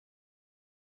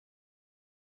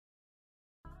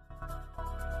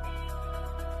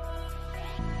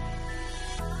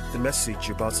The message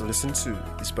you're about to listen to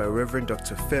is by Reverend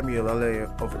Dr. Femi Olaleye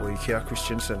of Oikea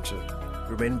Christian Center.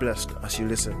 Remain blessed as you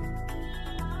listen.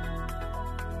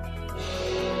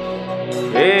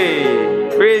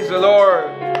 Hey, praise the Lord.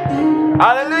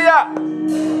 Hallelujah.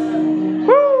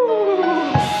 Woo.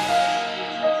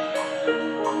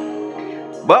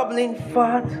 Bubbling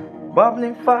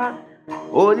fat.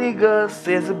 Holy Ghost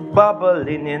is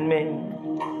bubbling in me.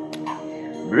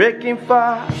 Breaking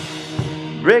fast.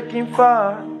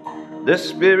 The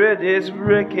Spirit is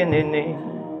breaking in me.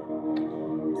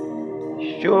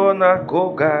 Shona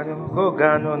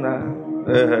Gogano na.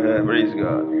 Praise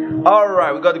God. All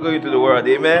right, we got to go into the word.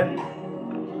 Amen.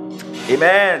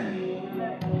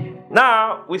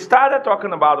 Now, we started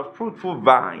talking about a fruitful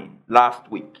vine last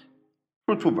week.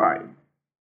 Fruitful vine.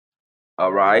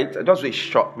 All right, just a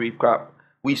short recap.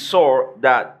 We saw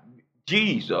that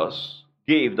Jesus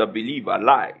gave the believer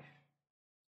life.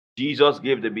 Jesus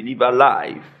gave the believer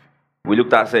life. We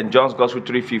looked at St. John's Gospel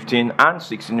 3:15 and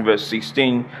 16, verse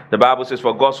 16. The Bible says,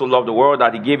 "For God so loved the world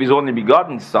that he gave his only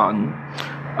begotten Son,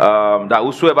 that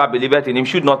whosoever believeth in him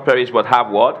should not perish but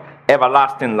have" what?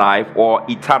 Everlasting life or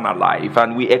eternal life.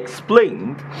 And we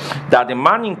explained that the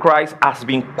man in Christ has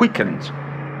been quickened.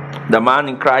 The man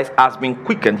in Christ has been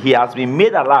quickened. He has been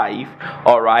made alive,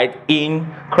 all right, in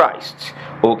Christ.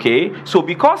 Okay, so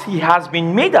because he has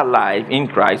been made alive in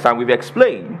Christ, and we've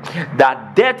explained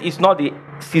that death is not the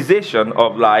cessation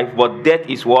of life, but death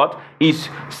is what? Is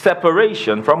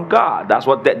separation from God. That's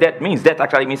what death means. Death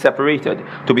actually means separated,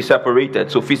 to be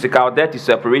separated. So physical death is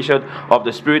separation of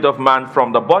the spirit of man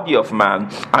from the body of man,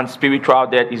 and spiritual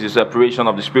death is the separation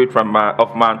of the spirit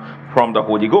of man from the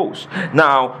Holy Ghost.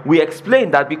 Now, we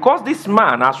explained that because this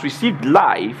man has received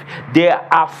life, there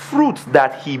are fruits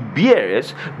that he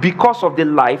bears because of the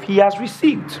life he has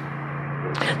received.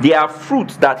 There are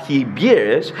fruits that he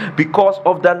bears because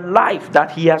of the life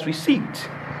that he has received.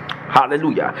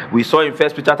 Hallelujah. We saw in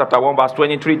 1 Peter chapter 1 verse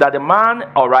 23 that the man,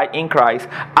 all right, in Christ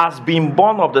has been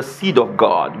born of the seed of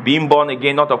God, being born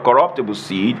again not of corruptible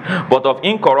seed, but of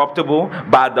incorruptible,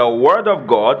 by the word of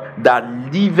God that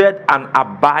liveth and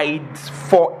abides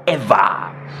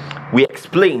forever. We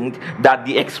explained that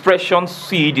the expression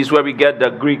seed is where we get the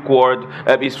Greek word,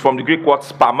 is from the Greek word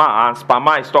sperma, and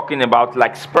sperma is talking about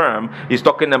like sperm, is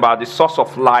talking about the source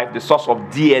of life, the source of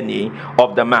DNA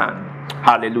of the man.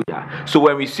 Hallelujah. So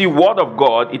when we see word of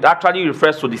God, it actually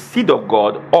refers to the seed of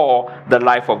God or the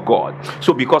life of God.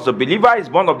 So because the believer is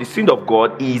born of the seed of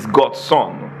God, he is God's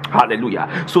son. Hallelujah.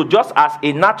 So just as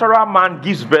a natural man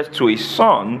gives birth to his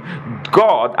son,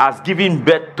 God has given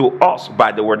birth to us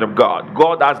by the word of God.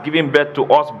 God has given birth to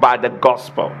us by the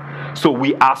gospel. So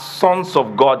we are sons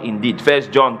of God indeed.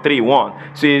 1 John 3:1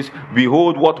 says,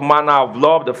 "Behold what manner of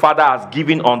love the Father has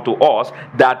given unto us,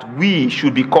 that we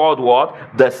should be called" what?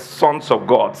 The sons of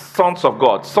God. Sons of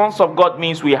God. Sons of God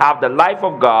means we have the life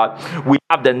of God, we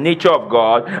have the nature of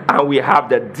God, and we have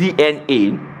the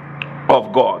DNA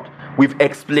of God. We've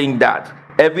explained that.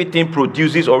 Everything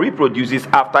produces or reproduces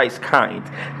after its kind.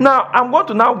 Now, I'm going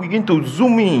to now begin to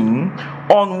zoom in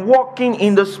on walking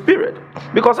in the Spirit,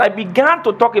 because I began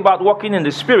to talk about walking in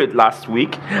the Spirit last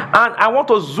week, and I want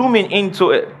to zoom in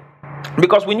into it,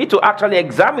 because we need to actually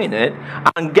examine it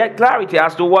and get clarity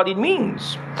as to what it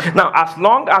means. Now, as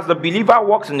long as the believer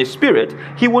walks in the Spirit,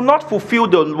 he will not fulfill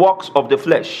the works of the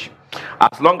flesh.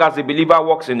 As long as the believer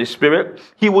walks in the Spirit,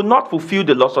 he will not fulfill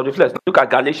the lust of the flesh. Look at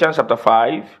Galatians chapter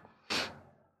 5.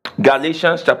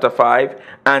 Galatians chapter 5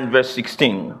 and verse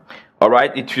 16. All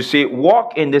right, it should say,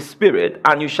 "Walk in the Spirit,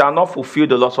 and you shall not fulfill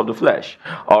the lust of the flesh."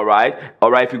 All right.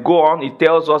 If you go on, it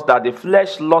tells us that the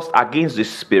flesh lusts against the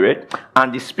Spirit,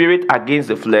 and the Spirit against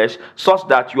the flesh, such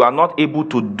that you are not able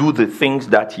to do the things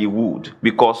that you would,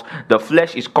 because the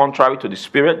flesh is contrary to the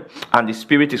Spirit, and the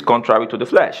Spirit is contrary to the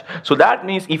flesh. So that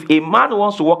means if a man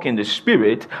wants to walk in the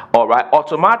Spirit, all right,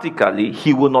 automatically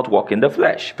he will not walk in the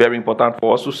flesh. Very important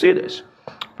for us to say this.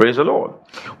 Praise the Lord.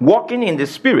 Walking in the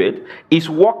Spirit is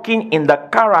walking in the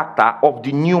character of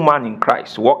the new man in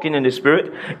Christ. Walking in the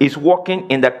Spirit is walking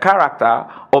in the character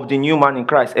of the new man in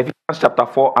Christ. Ephesians chapter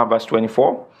 4 and verse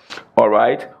 24. All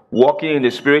right. Walking in the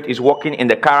Spirit is walking in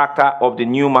the character of the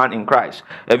new man in Christ.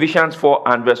 Ephesians 4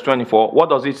 and verse 24. What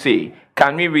does it say?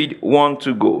 Can we read 1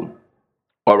 to go?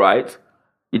 All right.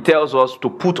 It tells us to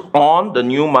put on the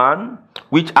new man,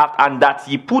 and that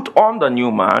ye put on the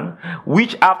new man,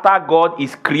 which after God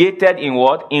is created in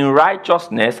what? In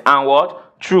righteousness and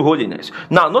what? True holiness.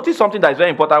 Now, notice something that is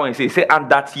very important when he says, and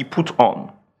that he put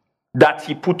on. That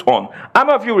he put on. How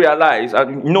many of you realize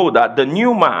and know that the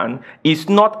new man is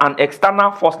not an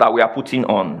external force that we are putting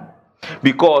on?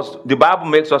 Because the Bible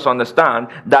makes us understand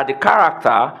that the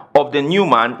character of the new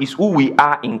man is who we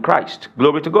are in Christ.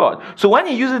 Glory to God. So when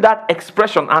he uses that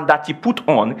expression and that he put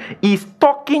on, he's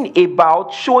talking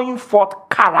about showing forth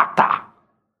character.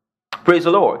 Praise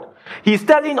the Lord. He's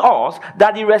telling us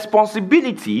that the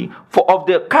responsibility of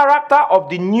the character of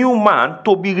the new man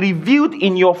to be revealed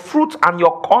in your fruit and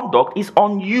your conduct is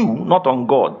on you, not on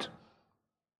God.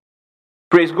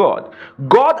 Praise God.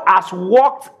 God has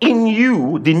worked in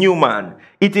you, the new man.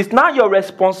 It is now your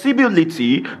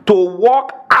responsibility to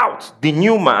walk out the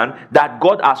new man that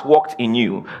God has worked in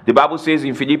you. The Bible says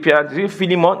in Philippians, is it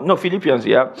Philemon? No, Philippians,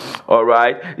 yeah. All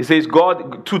right. It says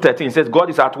God, 2:13, it says God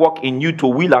is at work in you to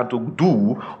will and to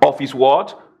do of his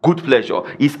what? Good pleasure.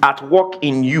 He's at work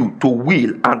in you to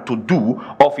will and to do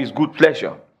of his good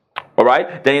pleasure. All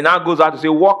right. Then he now goes out to say,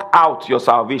 walk out your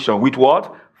salvation with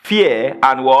what? Fear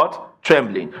and what?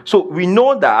 Trembling. So we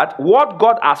know that what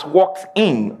God has worked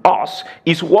in us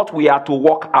is what we are to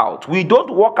work out. We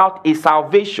don't work out a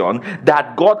salvation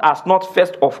that God has not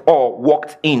first of all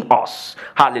worked in us.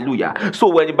 Hallelujah. So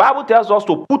when the Bible tells us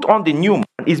to put on the new man,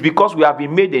 it's because we have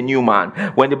been made a new man.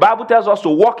 When the Bible tells us to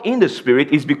walk in the Spirit,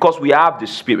 it's because we have the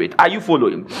Spirit. Are you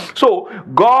following? So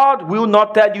God will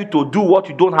not tell you to do what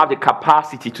you don't have the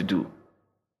capacity to do.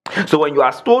 So when you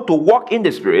are told to walk in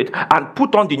the Spirit and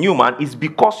put on the new man, it's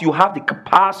because you have the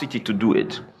capacity to do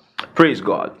it. Praise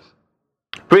God.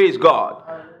 Praise God.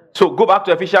 So go back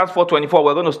to Ephesians 4:24.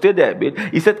 We're going to stay there a bit.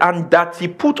 He said, and that he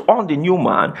put on the new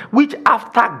man, which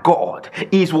after God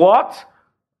is what?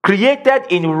 Created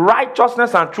in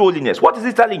righteousness and true holiness. What is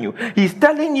he telling you? He's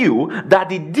telling you that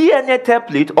the DNA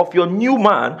template of your new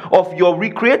man, of your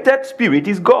recreated spirit,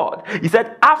 is God. He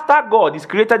said, after God is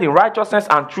created in righteousness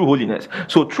and true holiness.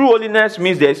 So true holiness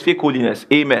means there is fake holiness.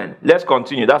 Amen. Let's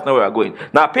continue. That's not where we're going.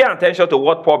 Now pay attention to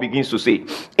what Paul begins to say.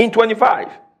 In 25.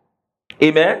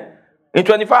 Amen. In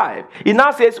 25. He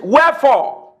now says,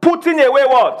 wherefore, putting away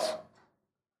what?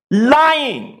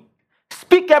 Lying.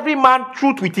 Speak every man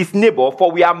truth with his neighbor,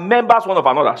 for we are members one of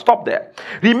another. Stop there.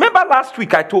 Remember last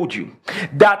week I told you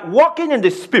that walking in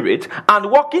the Spirit and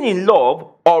walking in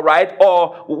love, all right,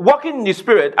 or walking in the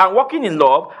Spirit and walking in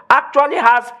love actually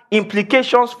has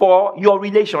implications for your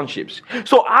relationships.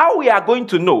 So how we are going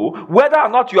to know whether or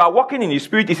not you are walking in the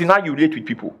Spirit is in how you relate with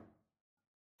people.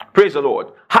 Praise the Lord.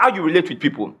 How you relate with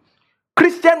people.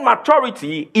 Christian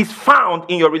maturity is found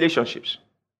in your relationships.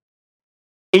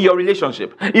 In your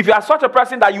relationship. If you are such a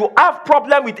person that you have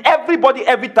problem with everybody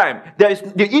every time, the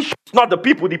issue is not the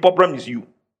people, the problem is you.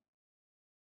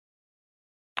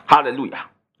 Hallelujah.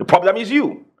 The problem is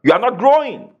you. You are not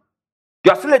growing.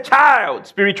 You are still a child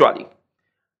spiritually.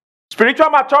 Spiritual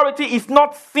maturity is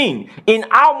not seen in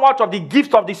how much of the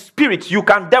gift of the Spirit you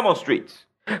can demonstrate.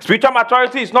 Spiritual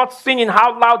maturity is not seen in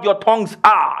how loud your tongues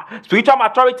are. Spiritual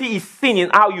maturity is seen in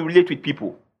how you relate with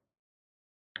people.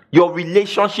 Your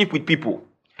relationship with people.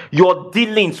 Your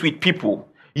dealings with people,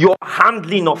 your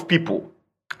handling of people.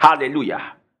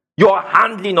 Hallelujah. Your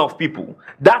handling of people.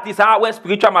 That is how where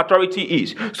spiritual maturity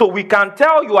is. So we can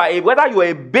tell you are whether you are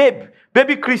a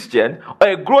baby Christian or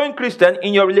a growing Christian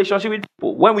in your relationship with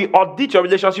people. When we audit your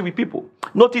relationship with people,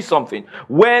 notice something.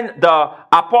 When the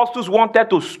apostles wanted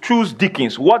to choose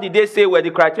deacons, what did they say were the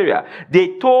criteria?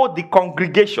 They told the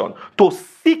congregation to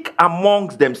seek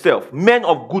amongst themselves men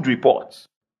of good reports.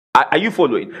 Are you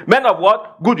following? Men of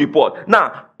what? Good report.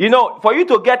 Now, for you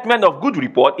to get men of good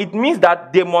report, it means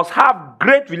that they must have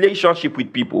great relationship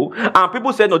with people. And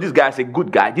people say, no, this guy is a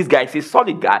good guy. This guy is a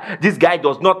solid guy. This guy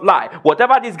does not lie.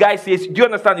 Whatever this guy says, do you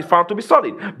understand, is found to be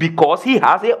solid. Because he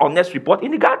has an honest report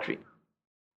in the gathering.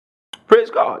 Praise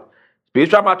God.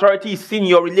 Spiritual maturity is seen in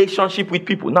your relationship with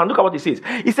people. Now, look at what it says.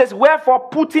 It says, wherefore,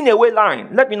 putting away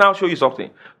lying. Let me now show you something.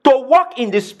 To walk in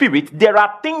the Spirit, there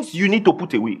are things you need to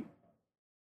put away.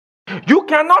 You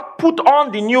cannot put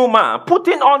on the new man.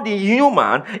 Putting on the new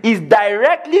man is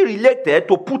directly related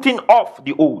to putting off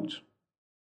the old.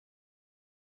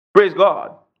 Praise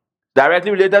God.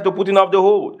 Directly related to putting off the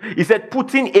old. He said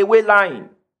putting away lying.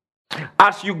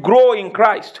 As you grow in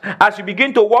Christ, as you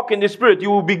begin to walk in the Spirit,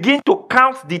 you will begin to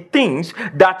count the things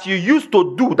that you used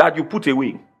to do that you put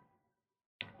away.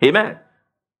 Amen.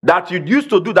 That you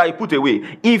used to do that you put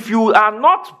away. If you are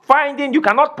not finding, you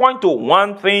cannot point to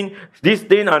one thing, this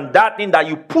thing and that thing that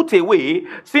you put away.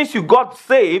 Since you got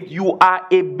saved, you are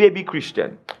a baby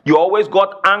Christian. You always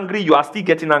got angry, you are still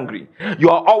getting angry. You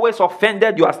are always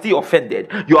offended, you are still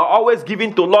offended. You are always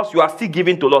giving to loss, you are still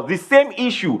giving to loss. The same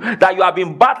issue that you have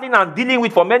been battling and dealing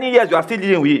with for many years, you are still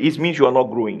dealing with it. It means you are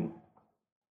not growing.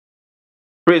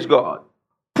 Praise God.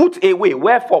 Put away,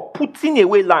 wherefore putting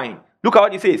away lying. Look at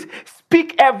what it says.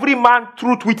 Speak every man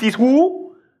truth with his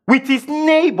who? with his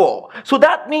neighbor. So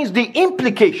that means the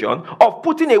implication of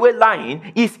putting away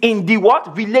lying is in the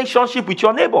what? Relationship with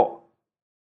your neighbor.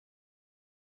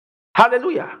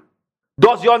 Hallelujah.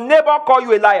 Does your neighbor call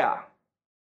you a liar?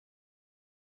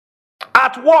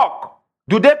 At work,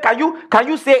 can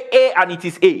you say A and it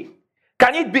is A?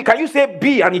 Can you say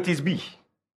B and it is B?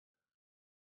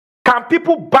 Can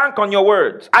people bank on your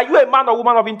words? Are you a man or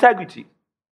woman of integrity?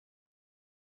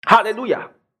 Hallelujah.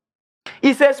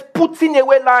 He says, putting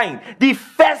away lying. The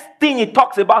first thing he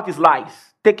talks about is lies.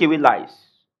 Take away lies.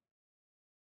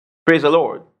 Praise the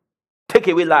Lord. Take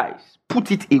away lies.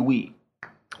 Put it away.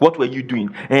 What were you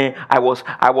doing? I was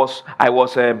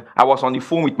on the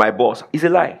phone with my boss. It's a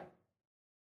lie.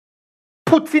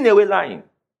 Putting away lying.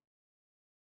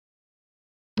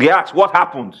 They ask, what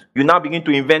happened? You now begin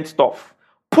to invent stuff.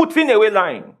 Putting away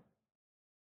lying.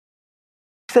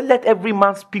 He said, let every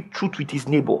man speak truth with his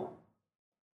neighbor.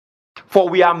 For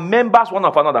we are members one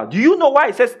of another. Do you know why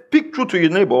it says speak truth to your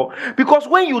neighbor? Because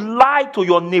when you lie to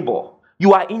your neighbor,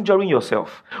 you are injuring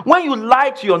yourself. When you lie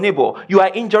to your neighbor, you are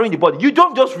injuring the body. You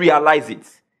don't just realize it.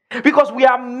 Because we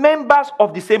are members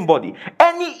of the same body.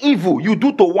 Any evil you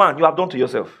do to one, you have done to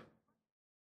yourself.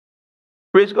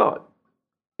 Praise God.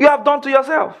 You have done to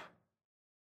yourself.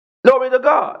 Glory to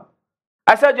God.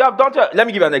 I said you have done to... Let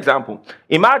me give you an example.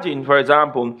 Imagine, for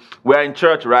example, we're in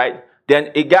church, right?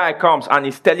 Then a guy comes and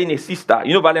he's telling a sister,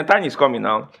 you know, Valentine is coming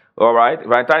now. All right?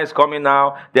 Valentine is coming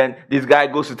now. Then this guy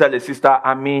goes to tell the sister,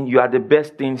 you are the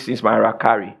best thing since Mariah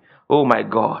Carey. Oh my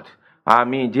God.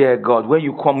 Dear God, when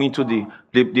you come into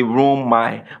the room,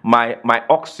 my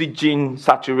oxygen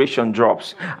saturation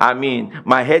drops.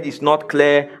 My head is not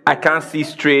clear. I can't see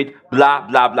straight. Blah,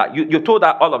 blah, blah. You told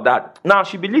her all of that. Now,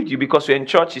 she believed you because you're in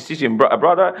church. She sees you a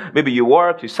brother. Maybe you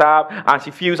work, you serve, and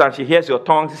she feels and she hears your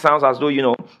tongues. It sounds as though,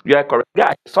 you're a correct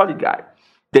guy, solid guy.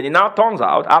 Then it now turns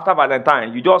out, after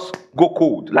Valentine, you just go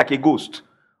cold, like a ghost.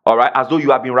 All right? As though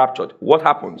you have been raptured. What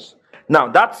happens? Now,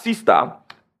 that sister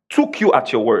took you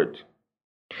at your word.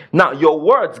 Now, your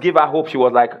words gave her hope. She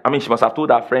was like, she must have told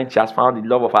her friend she has found the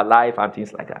love of her life and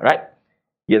things like that, right?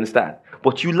 You understand?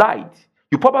 But you lied.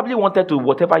 You probably wanted to,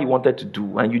 whatever you wanted to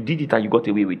do, and you did it and you got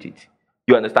away with it.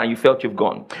 You understand? You felt you've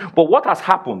gone. But what has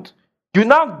happened? You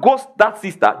now ghost that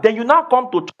sister, then you now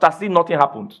come to church and see nothing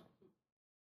happened.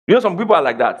 You know, some people are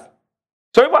like that.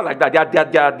 Some people are like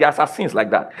that. They are assassins like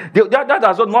that. They're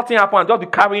as though nothing happened and just be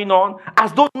carrying on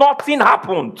as though nothing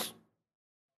happened.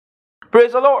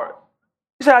 Praise the Lord.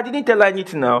 He said, I didn't tell her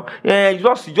anything now. Yeah,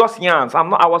 just yans.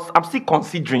 I'm still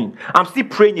considering. I'm still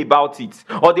praying about it.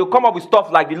 Or they'll come up with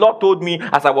stuff like the Lord told me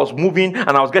as I was moving and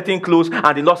I was getting close,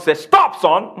 and the Lord said, stop,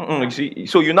 son. You see,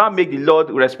 so you now make the Lord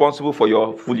responsible for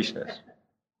your foolishness.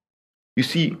 You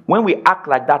see, when we act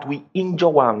like that, we injure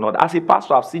one another. As a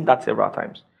pastor, I've seen that several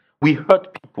times. We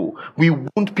hurt people. We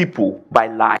wound people by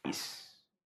lies.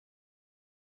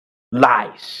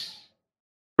 Lies.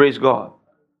 Praise God.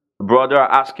 Brother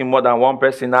asking more than one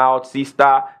person out,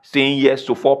 sister saying yes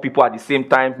to 4 people at the same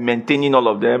time, maintaining all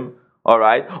of them, all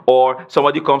right? Or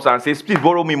somebody comes and says, please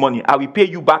borrow me money. I will pay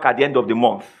you back at the end of the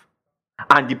month.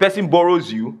 And the person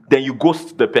borrows you, then you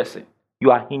ghost the person. You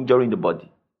are injuring the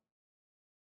body.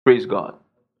 Praise God.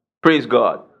 Praise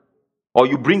God. Or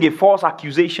you bring a false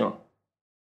accusation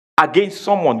against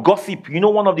someone. Gossip. You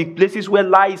know, one of the places where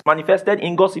lie is manifested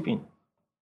in gossiping.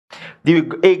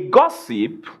 A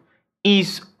gossip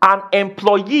is an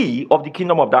employee of the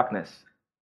kingdom of darkness.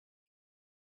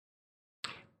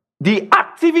 The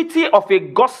activity of a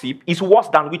gossip is worse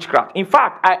than witchcraft. In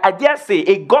fact, I dare say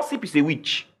a gossip is a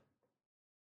witch.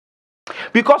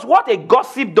 Because what a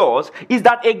gossip does is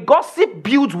that a gossip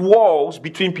builds walls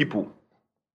between people.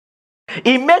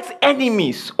 It makes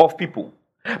enemies of people.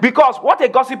 Because what a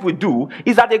gossip will do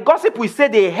is that a gossip will say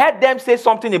they heard them say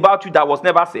something about you that was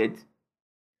never said.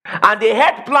 And they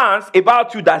had plans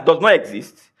about you that does not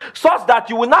exist, such that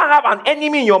you will now have an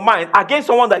enemy in your mind against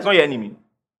someone that is not your enemy.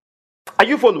 Are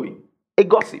you following? A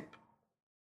gossip.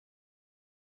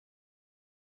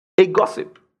 A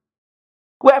gossip.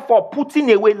 Wherefore,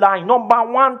 putting away lying, number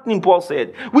one thing Paul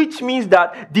said, which means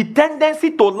that the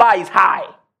tendency to lie is high.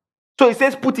 So he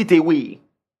says, put it away.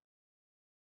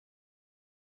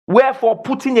 Wherefore,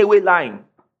 putting away lying.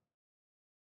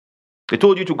 They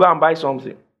told you to go and buy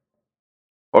something.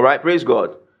 All right, praise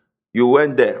God. You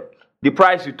went there. The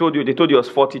price they told you was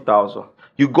 40,000.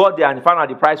 You got there and found out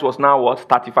the price was now what?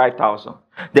 35,000.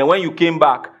 Then when you came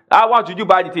back, what did you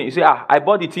buy the thing? You say, I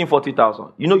bought the thing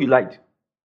 40,000. You know you lied.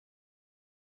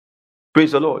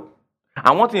 Praise the Lord.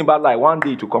 And one thing about lie, one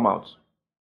day to come out.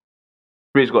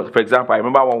 Praise God. For example, I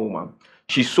remember one woman.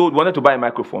 She wanted to buy a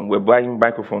microphone. We're buying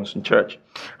microphones in church.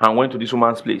 And went to this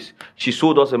woman's place. She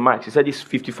sold us a mic. She said it's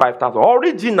 55,000.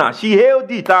 Original. She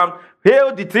hailed it.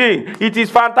 Hailed the thing. It is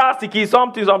fantastic. It's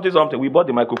something. We bought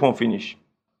the microphone, finish.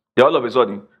 Then all of a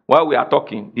sudden, while we are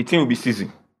talking, the thing will be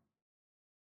ceasing.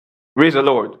 Praise the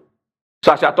Lord.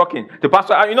 So as you are talking, the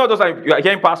pastor, those you are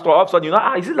hearing pastor, all of a sudden,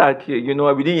 is it like, we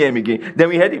didn't hear him again. Then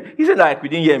we heard him. Is it like we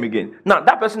didn't hear him again? Now,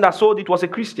 that person that sold it was a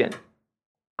Christian.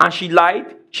 And she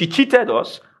lied, she cheated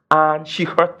us, and she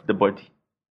hurt the body.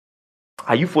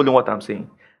 Are you following what I'm saying?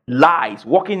 Lies,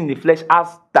 walking in the flesh,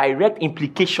 has direct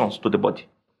implications to the body.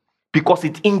 Because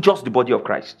it injures the body of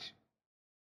Christ.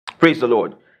 Praise the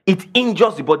Lord. It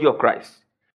injures the body of Christ.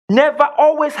 Never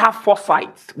always have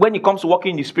foresight when it comes to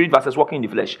walking in the spirit versus walking in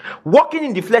the flesh. Walking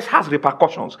in the flesh has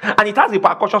repercussions, and it has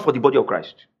repercussions for the body of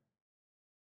Christ.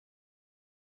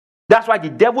 That's why the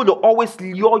devil will always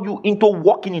lure you into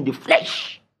walking in the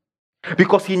flesh.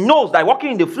 Because he knows that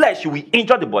walking in the flesh, you will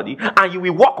injure the body, and you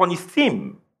will walk on his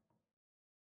theme.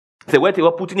 So when they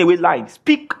were putting away lies,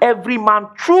 speak every man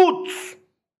truth.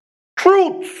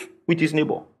 Truth with his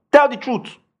neighbor. Tell the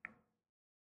truth.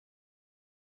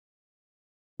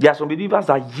 There are some believers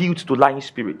that yield to lying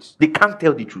spirits. They can't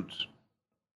tell the truth.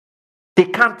 They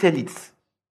can't tell it.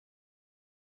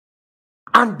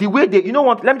 And the way let me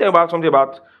tell you about something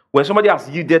about when somebody has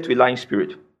yielded to a lying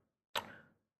spirit.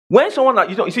 When someone,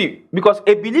 you see, because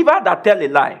a believer that tell a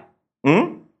lie,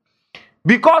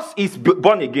 because he's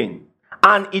born again,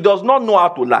 and he does not know how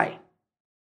to lie,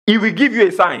 he will give you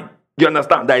a sign. You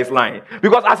understand? That is lying.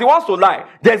 Because as he wants to lie,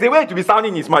 there's a way to be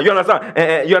sounding his mouth. You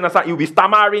understand? He'll be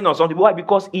stammering or something. Why?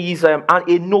 Because he is a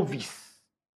novice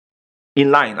in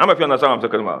lying. How many of you understand what I'm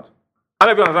talking about? How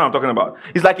many of you understand what I'm talking about?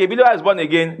 It's like a believer is born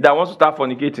again that wants to start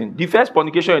fornicating. The first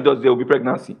fornication he does, there will be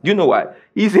pregnancy. Do you know why?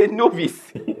 He's a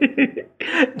novice.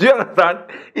 Do you understand?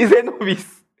 He's a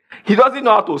novice. He doesn't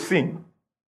know how to sing.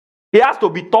 He has to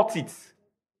be taught it.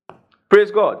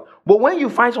 Praise God. But when you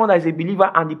find someone that is a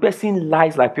believer and the person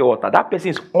lies like pure water, that person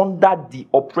is under the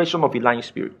oppression of a lying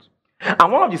spirit.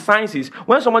 And one of the signs is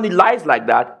when somebody lies like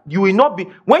that, you will not be,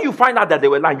 when you find out that they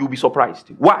were lying, you'll be surprised.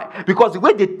 Why? Because the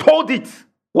way they told it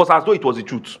was as though it was the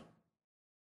truth.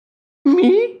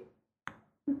 Me?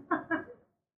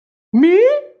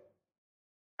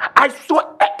 I swear,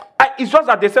 it's just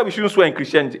that they said we shouldn't swear in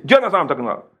Christianity. Do you understand what I'm talking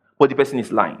about? But the person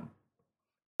is lying.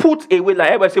 Put away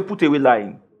lying. Everybody say put away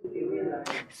lying.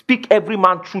 Speak every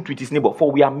man truth with his neighbor,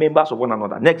 for we are members of one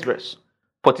another. Next verse,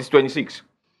 26.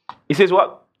 It says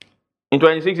what? In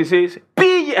 26 it says,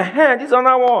 be ye, this is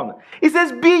another one. It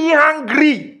says, be ye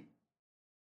angry.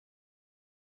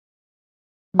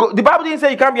 The Bible didn't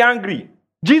say you can't be angry.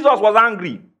 Jesus was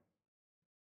angry.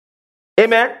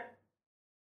 Amen?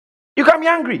 You can be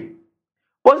angry.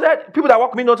 But that people that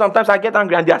walk me know sometimes I get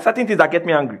angry, and there are certain things that get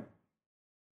me angry.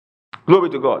 Glory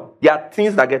to God. There are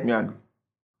things that get me angry.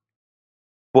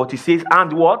 But he says,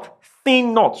 and what?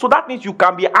 Sin not. So that means you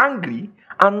can be angry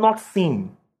and not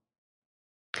sin.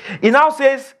 He now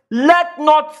says, let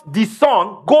not the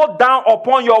sun go down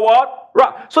upon your what?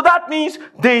 Right. So that means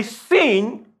the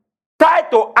sin tied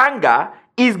to anger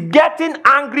is getting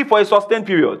angry for a sustained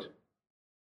period.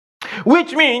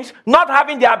 Which means not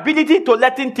having the ability to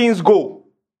letting things go.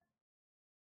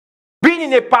 Being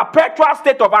in a perpetual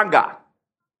state of anger.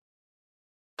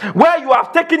 Where you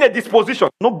have taken a disposition.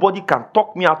 Nobody can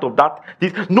talk me out of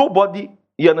that. Nobody,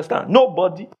 you understand?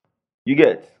 Nobody, you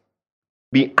get.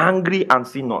 Be angry and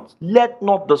sin not. Let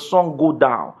not the sun go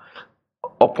down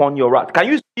upon your wrath. Can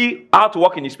you see how to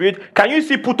walk in the spirit? Can you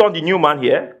see put on the new man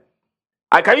here?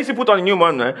 Can you see put on the new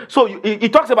man? So he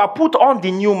talks about put on the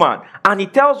new man. And he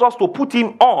tells us to put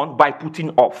him on by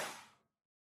putting off.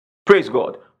 Praise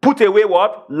God. Put away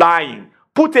what? Lying.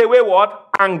 Put away what?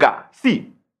 Anger.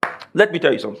 See. Let me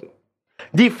tell you something.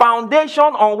 The foundation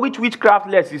on which witchcraft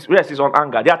rests is on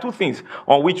anger. There are two things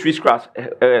on which witchcraft,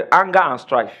 anger and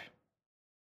strife.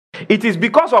 It is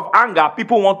because of anger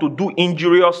people want to do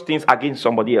injurious things against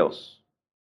somebody else.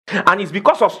 And it's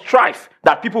because of strife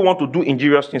that people want to do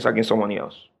injurious things against someone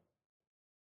else.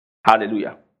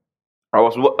 Hallelujah. I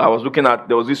was looking at,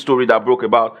 there was this story that broke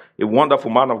about a wonderful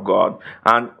man of God,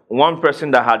 and one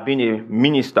person that had been a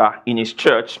minister in his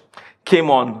church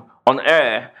came on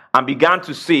air and began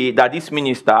to say that this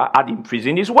minister had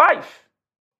imprisoned his wife.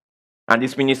 And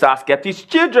this minister has kept his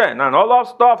children and all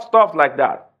that stuff like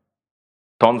that.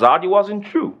 Turns out it wasn't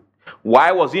true.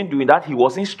 Why was he doing that? He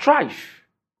was in strife.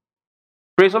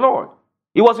 Praise the Lord.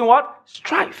 He was in what?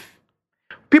 Strife.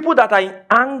 People that are in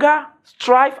anger,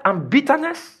 strife, and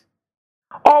bitterness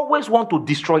always want to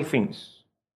destroy things.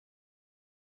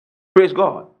 Praise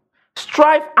God.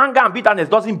 Strife, anger, and bitterness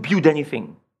doesn't build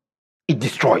anything. It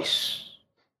destroys.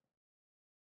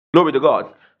 Glory to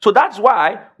God. So that's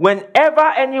why whenever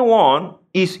anyone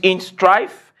is in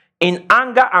strife, in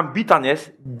anger and bitterness,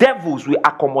 devils will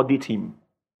accommodate him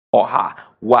or her.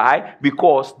 Why?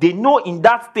 Because they know in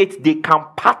that state they can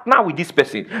partner with this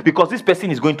person, because this person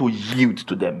is going to yield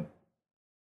to them.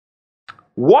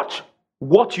 Watch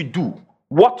what you do,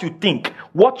 what you think,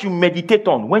 what you meditate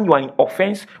on when you are in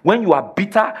offense, when you are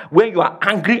bitter, when you are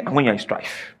angry, and when you are in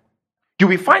strife. You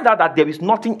will find out that there is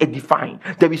nothing edifying.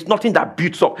 There is nothing that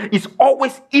builds up. It's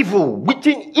always evil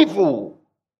within evil.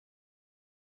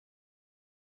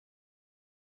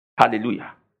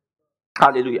 Hallelujah.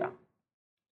 Hallelujah.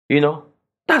 You know,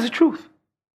 that's the truth.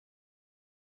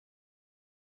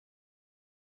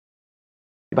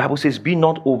 The Bible says, be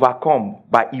not overcome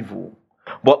by evil,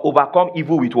 but overcome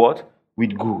evil with what?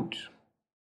 With good.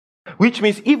 Which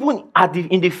means even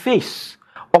in the face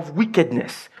of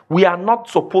wickedness, we are not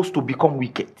supposed to become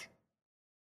wicked.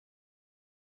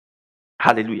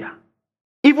 Hallelujah.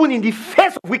 Even in the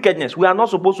face of wickedness, we are not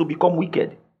supposed to become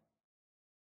wicked.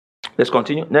 Let's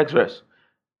continue. Next verse.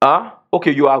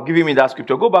 Okay, you are giving me that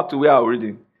scripture. Go back to where I was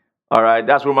reading. All right,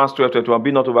 that's Romans 12:21.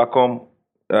 Be not overcome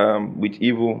with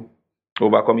evil.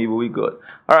 Overcome evil with God.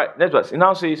 All right, next verse. It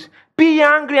now says, be ye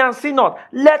angry and sin not.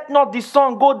 Let not the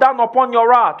sun go down upon your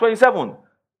wrath. 27.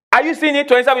 Are you seeing it?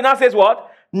 27 now says what?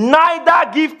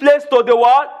 Neither give place to the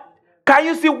what? Can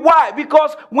you see why?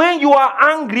 Because when you are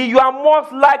angry, you are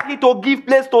most likely to give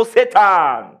place to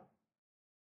Satan.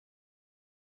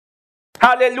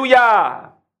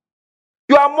 Hallelujah.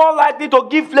 You are more likely to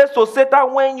give place to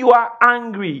Satan when you are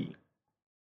angry.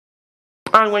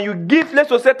 And when you give place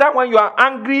to Satan, when you are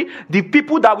angry, the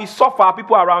people that will suffer are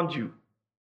people around you.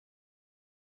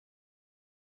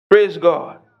 Praise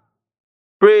God.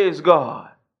 Praise God.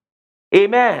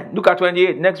 Amen. Look at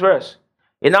 28, next verse.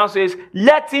 It now says,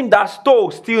 let him that stole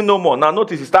steal no more. Now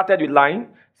notice he started with lying.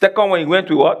 Second one, he went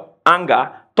with what?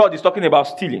 Anger. Third, he's talking about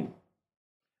stealing.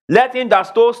 Let him that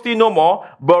stole steal no more,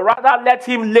 but rather let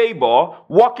him labor,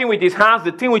 working with his hands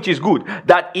the thing which is good,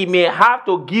 that he may have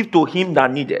to give to him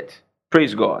that needeth.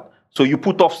 Praise God. So you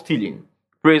put off stealing.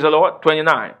 Praise the Lord.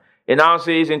 29. It now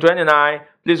says in 29,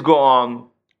 please go on.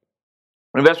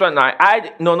 In verse 29,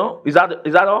 is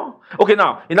that all? Okay,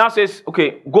 now, it now says,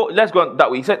 okay, let's go that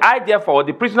way. He said, I therefore,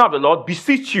 the prisoner of the Lord,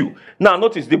 beseech you. Now,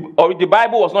 notice, the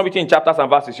Bible was not written in chapters and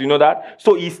verses, you know that?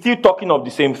 So he's still talking of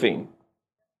the same thing.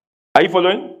 Are you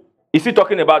following? He's still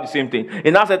talking about the same thing.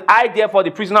 It now said, I therefore,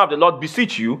 the prisoner of the Lord,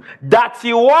 beseech you, that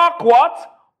ye walk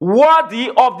what? Worthy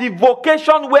of the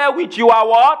vocation wherewith you are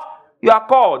what? You are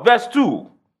called. Verse 2.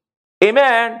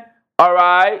 Amen. All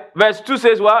right. Verse 2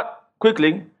 says what?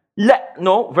 Quickly.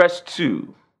 Verse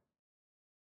 2.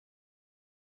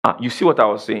 You see what I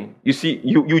was saying? You see,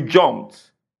 you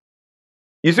jumped.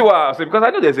 You see what I was saying? Because I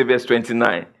know there's a verse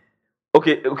 29.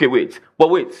 Okay, wait.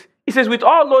 But wait. It says, with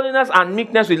all lowliness and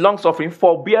meekness, with long suffering,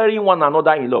 forbearing one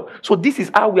another in love. So this is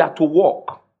how we are to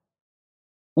walk.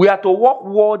 We are to walk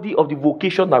worthy of the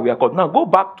vocation that we are called. Now go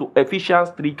back to Ephesians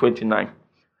 3:29.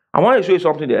 I want to show you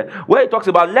something there, where it talks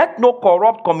about, let no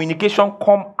corrupt communication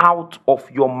come out of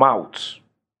your mouth.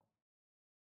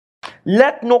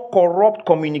 Let no corrupt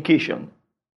communication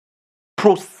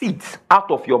proceed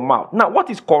out of your mouth. Now, what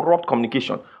is corrupt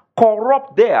communication?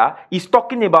 Corrupt there is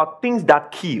talking about things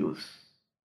that kills.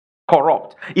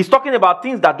 Corrupt. It's talking about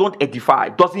things that don't edify,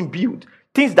 doesn't build,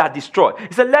 things that destroy.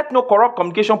 He said, let no corrupt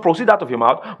communication proceed out of your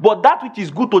mouth, but that which is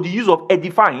good to the use of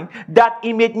edifying, that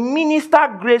he may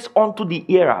minister grace unto the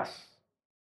hearers.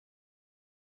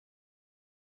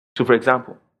 So, for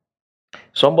example,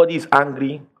 somebody is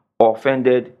angry or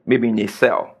offended, maybe in a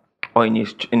cell or in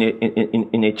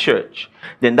a church.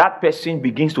 Then that person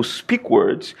begins to speak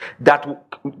words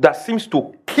that seems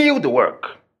to kill the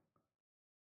work.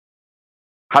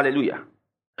 Hallelujah.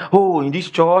 Oh, in this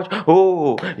church,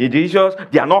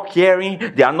 they are not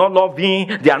caring, they are not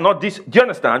loving, they are not this. Do you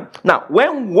understand? Now,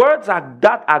 when words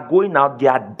that are going out, they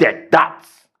are dead. That's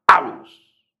arrows.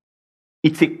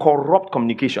 It's a corrupt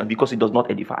communication because it does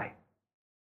not edify.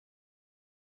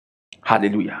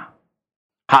 Hallelujah.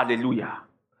 Hallelujah.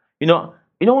 You know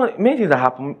what? Many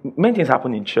things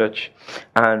happen in church,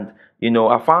 and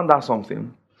I found out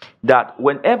something, that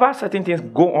whenever certain things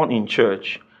go on in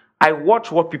church, I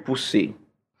watch what people say.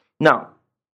 Now,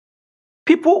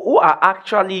 people who are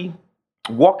actually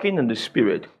walking in the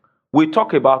Spirit will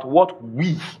talk about what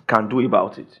we can do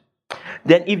about it.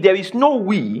 Then if there is no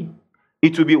we,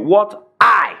 it will be what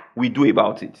I will do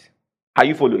about it. Are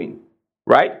you following?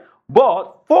 Right?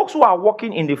 But folks who are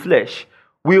walking in the flesh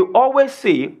will always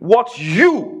say what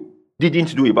you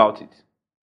didn't do about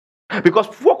it. Because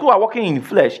folks who are walking in the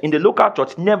flesh in the local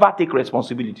church never take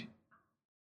responsibility.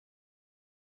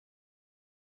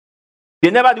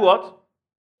 They never do what?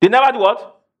 They never do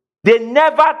what? They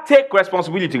never take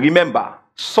responsibility. Remember,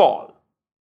 Saul.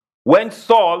 When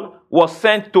Saul was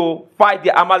sent to fight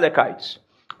the Amalekites,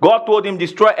 God told him,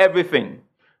 destroy everything.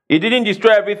 He didn't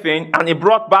destroy everything, and he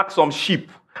brought back some sheep,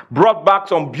 brought back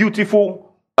some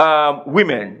beautiful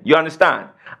women. You understand?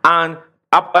 And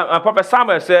Prophet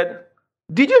Samuel said,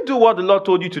 did you do what the Lord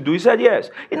told you to do? He said, yes.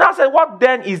 He now said, what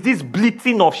then is this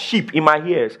bleating of sheep in my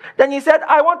ears? Then he said,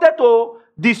 I wanted to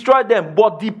destroy them,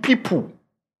 but the people.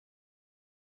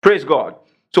 Praise God.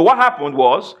 So what happened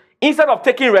was, instead of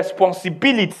taking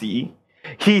responsibility,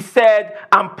 he said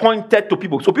and pointed to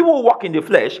people. So people who walk in the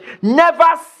flesh never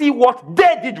see what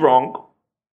they did wrong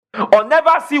or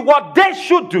never see what they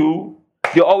should do.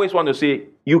 They always want to say,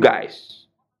 you guys.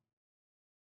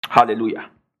 Hallelujah.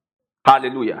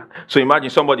 Hallelujah. So imagine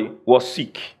somebody was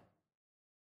sick.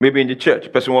 Maybe in the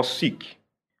church, person was sick.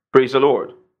 Praise the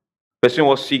Lord. Person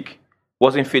was sick,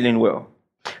 wasn't feeling well.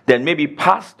 Then maybe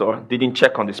pastor didn't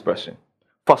check on this person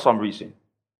for some reason.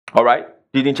 All right?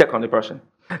 Didn't check on the person.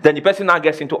 Then the person now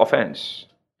gets into offense.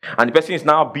 And the person is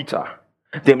now bitter.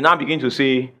 They now begin to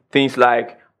say things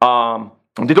like,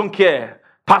 they don't care.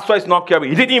 Pastor is not caring.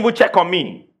 He didn't even check on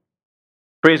me.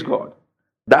 Praise God.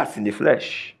 That's in the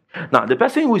flesh. Now, the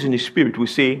person who is in the spirit will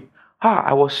say,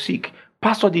 I was sick.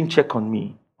 Pastor didn't check on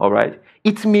me. All right?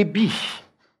 It may be,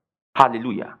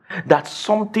 hallelujah, that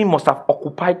something must have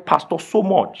occupied pastor so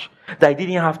much that he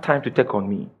didn't have time to check on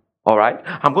me. All right?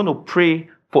 I'm going to pray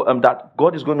for that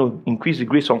God is going to increase the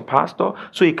grace on pastor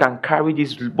so he can carry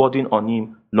this burden on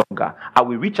him longer. I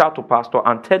will reach out to pastor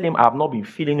and tell him I have not been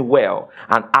feeling well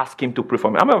and ask him to pray for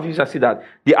me. How many of you can see that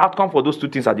the outcome for those two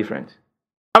things are different?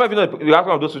 How many of you know the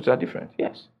outcome of those two things are different?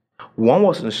 Yes. One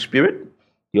was in the spirit,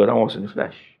 the other one was in the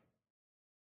flesh.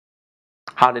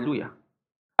 Hallelujah.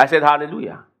 I said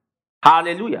hallelujah.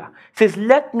 Hallelujah. It says,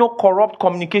 let no corrupt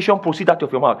communication proceed out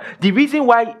of your mouth. The reason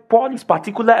why Paul is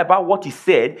particular about what he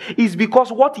said is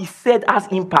because what he said has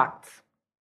impact.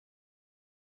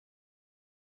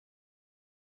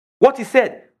 What he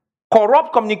said,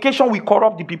 corrupt communication will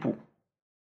corrupt the people.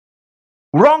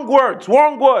 Wrong words.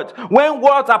 When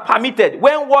words are permitted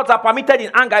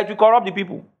in anger, it will corrupt the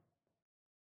people.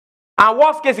 And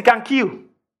worst case, it can kill.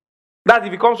 That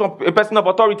if it comes from a person of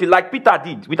authority, like Peter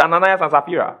did with Ananias and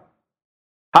Sapphira.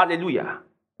 Hallelujah.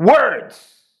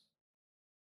 Words.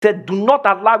 Said, do not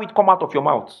allow it come out of your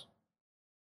mouth.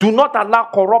 Do not allow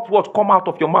corrupt words come out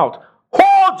of your mouth.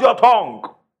 Hold your tongue.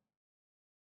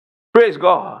 Praise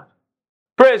God.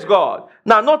 Praise God.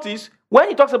 Now notice, when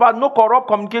he talks about no corrupt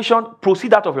communication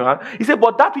proceed out of your mouth, he said,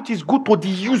 but that which is good to the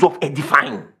use of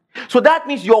edifying. So that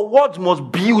means your words must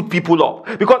build people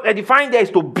up. Because edifying there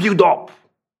is to build up.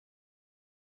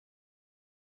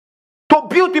 To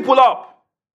build people up.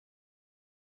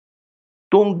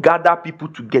 Don't gather people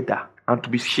together and to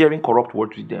be sharing corrupt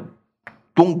words with them.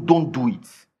 Don't do it.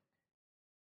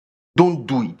 Don't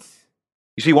do it.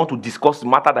 You see, you want to discuss the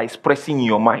matter that is pressing in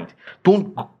your mind.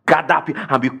 Don't gather people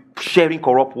and be sharing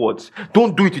corrupt words.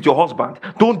 Don't do it with your husband.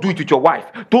 Don't do it with your wife.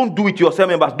 Don't do it with your cell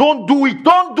members. Don't do it.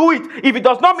 Don't do it. If it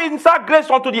does not minister grace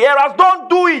unto the errors, don't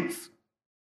do it.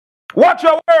 Watch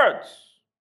your words.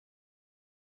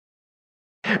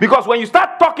 Because when you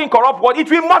start talking corrupt words, it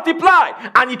will multiply.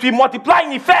 And it will multiply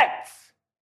in effects.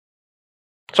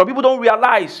 Some people don't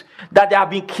realize that they have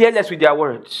been careless with their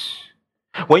words.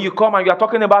 When you come and you are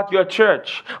talking about your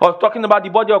church or talking about the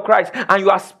body of Christ and you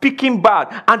are speaking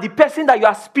bad, and the person that you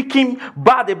are speaking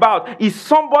bad about is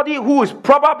somebody who is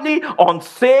probably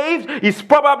unsaved, is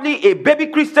probably a baby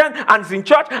Christian and is in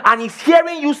church and is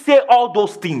hearing you say all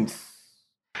those things,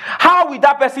 how will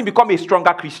that person become a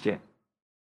stronger Christian?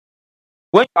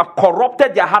 When you have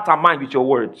corrupted their heart and mind with your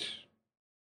words.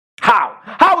 How?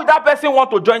 How will that person want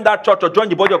to join that church or join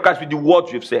the body of Christ with the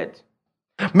words you've said?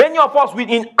 Many of us,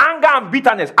 in anger and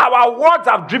bitterness, our words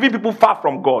have driven people far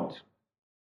from God.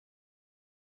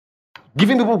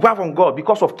 Giving people far from God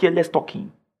because of careless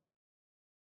talking.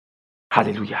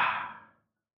 Hallelujah.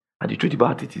 And the truth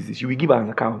about it is this: you will give an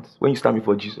account when you stand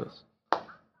before Jesus.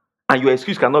 And your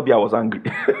excuse cannot be, I was angry.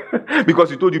 Because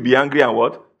he told you be angry and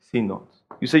what? Sin not.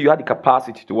 You say you had the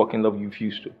capacity to walk in love, you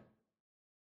refused to.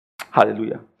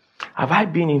 Hallelujah. Have I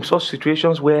been in such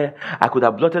situations where I could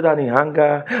have blotted out in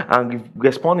anger and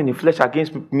respond in the flesh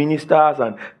against ministers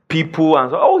and people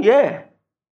and so, oh yeah.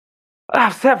 I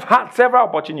have had several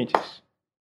opportunities.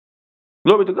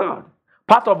 Glory to God.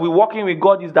 Part of walking with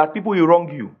God is that people will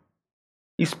wrong you.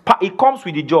 It comes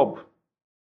with the job.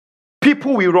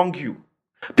 People will wrong you.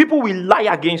 People will lie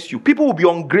against you. People will be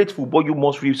ungrateful, but you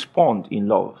must respond in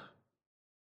love.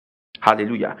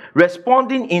 Hallelujah.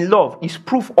 Responding in love is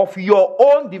proof of your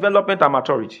own development and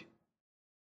maturity.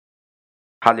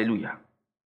 Hallelujah.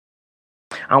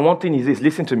 And one thing is this,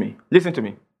 listen to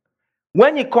me.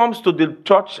 When it comes to the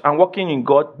church and working in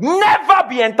God, never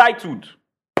be entitled.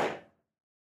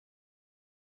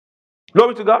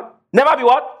 Glory to God. Never be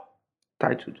what?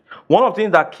 Entitled. One of the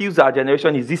things that kills our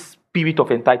generation is this spirit of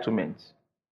entitlement.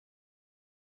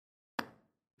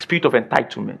 Spirit of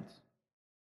entitlement.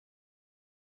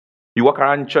 You walk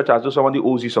around in church as though somebody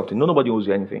owes you something. No, nobody owes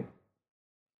you anything.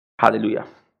 Hallelujah.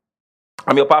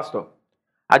 I'm your pastor.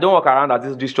 I don't walk around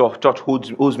as this church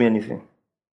owes me anything.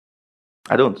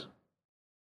 I don't.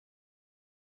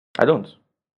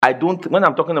 When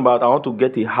I'm talking about I want to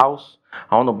get a house,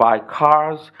 I want to buy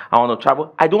cars, I want to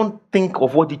travel, I don't think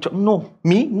of what the church... No.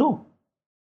 Me? No.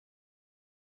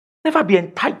 Never be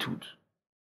entitled.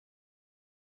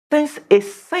 A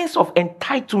sense of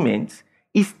entitlement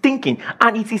is thinking,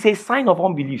 and it is a sign of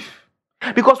unbelief.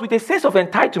 Because with a sense of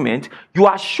entitlement, you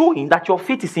are showing that your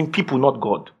faith is in people, not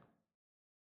God.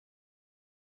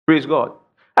 Praise God.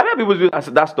 I mean, people do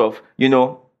that stuff,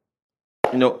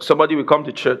 somebody will come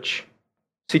to church,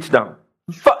 sit down.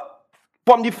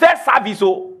 From the first service,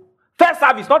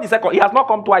 not the second, he has not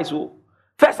come twice.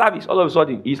 First service, all of a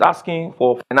sudden, he's asking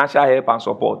for financial help and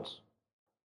support.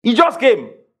 He just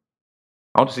came.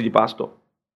 I want to see the pastor.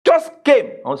 Just came.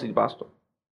 I want to see the pastor.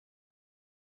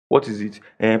 What is it?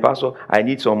 Pastor, I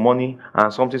need some money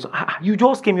and something. You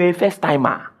just came. You're a first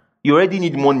timer. You already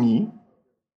need money.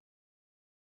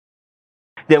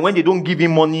 Then when they don't give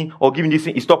him money or give him this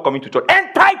thing, he stops coming to church.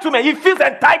 Entitlement. He feels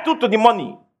entitled to the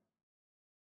money.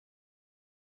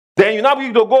 Then you now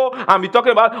need to go and be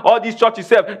talking about all these churches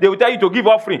itself. They will tell you to give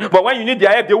offering. But when you need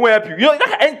their help, they won't help you.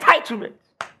 That's entitlement.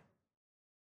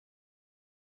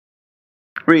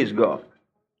 Praise God.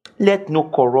 Let no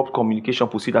corrupt communication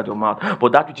proceed out of your mouth,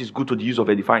 but that which is good to the use of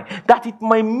edifying, that it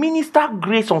may minister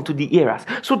grace unto the hearers.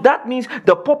 So that means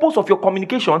the purpose of your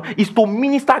communication is to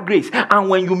minister grace. And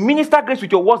when you minister grace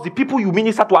with your words, the people you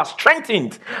minister to are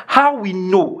strengthened. How will we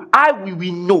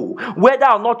know whether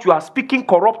or not you are speaking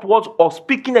corrupt words or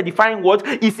speaking edifying words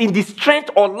is in the strength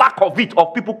or lack of it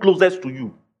of people closest to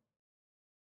you.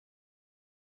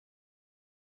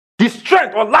 The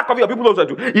strength or lack of it of people close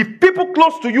to you. If people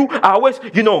close to you are always,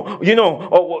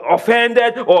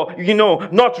 offended or,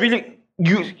 not really,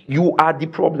 you are the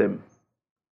problem.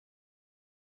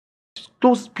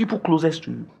 Those people closest to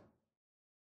you.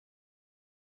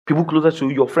 People closest to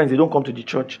you, your friends, they don't come to the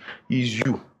church, is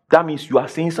you. That means you are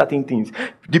saying certain things.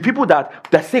 The people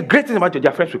that say great things about you,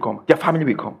 their friends will come, their family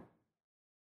will come.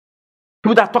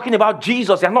 People that are talking about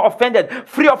Jesus, they are not offended,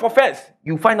 free of offense.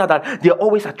 You find out that they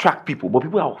always attract people, but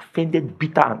people are offended,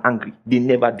 bitter, and angry. They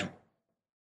never do.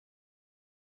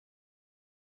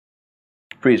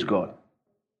 Praise God.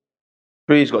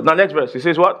 Praise God. Now, next verse. It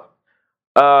says what?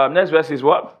 Next verse is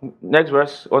what? Next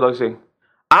verse, what does it say?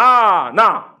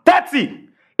 Now, 30.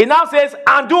 It now says,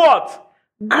 and do what?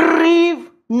 Grieve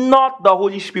not the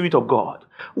Holy Spirit of God,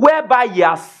 whereby ye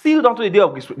are sealed unto the day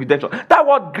of redemption. That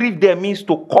word grieve there means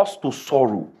to cause to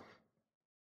sorrow,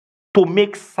 to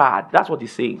make sad. That's what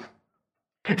he's saying.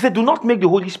 He said, do not make the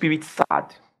Holy Spirit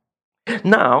sad.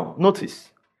 Now,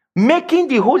 notice, making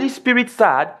the Holy Spirit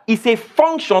sad is a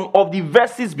function of the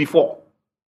verses before.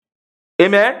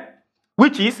 Amen?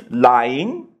 Which is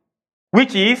lying,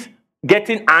 which is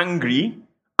getting angry,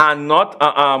 and not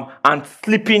and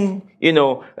sleeping,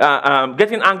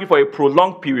 getting angry for a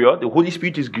prolonged period. The Holy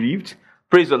Spirit is grieved.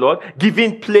 Praise the Lord.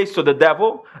 Giving place to the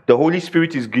devil. The Holy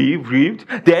Spirit is grieved.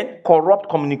 Then corrupt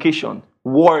communication,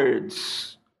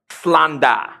 words,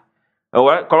 slander.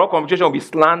 Corrupt communication will be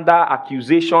slander,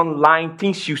 accusation, lying,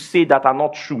 things you say that are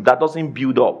not true, that doesn't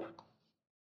build up.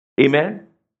 Amen.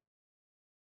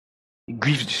 It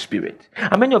grieves the Spirit.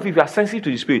 And many of you, if you are sensitive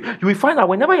to the Spirit, you will find that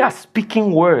whenever you are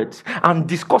speaking words and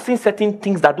discussing certain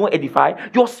things that don't edify,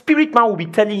 your spirit man will be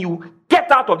telling you, get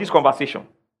out of this conversation.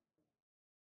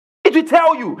 It will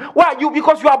tell you. Why?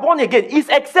 Because you are born again. It's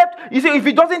except, you see, if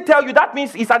it doesn't tell you, that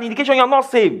means it's an indication you're not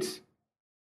saved.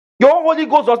 Your own Holy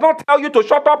Ghost does not tell you to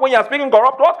shut up when you are speaking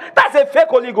corrupt words. That's a fake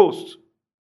Holy Ghost.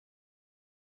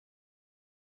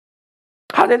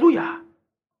 Hallelujah.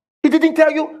 He didn't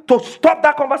tell you to stop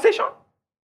that conversation.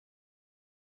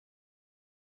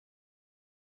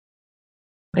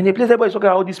 And the place everybody's talking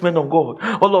about all these men of God,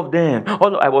 all of them.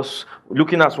 I was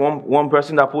looking at one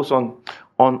person that posts on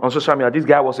social media. This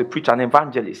guy was a preacher, an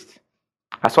evangelist.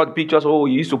 I saw the pictures. Oh,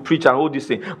 he used to preach and all this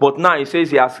thing. But now he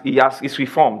says he's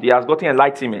reformed. He has gotten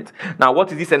enlightenment. Now,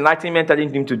 what is this enlightenment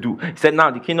telling him to do? He said,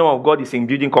 now the kingdom of God is in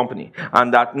building company,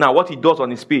 and that now what he does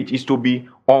on his page is to be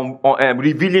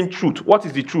revealing truth. What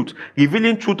is the truth?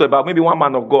 Revealing truth about maybe one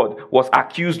man of God was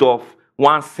accused of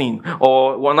one sin,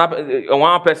 or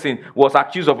one person was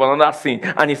accused of another sin,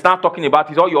 and he started talking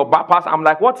about it, all your past. I'm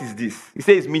like, what is this? He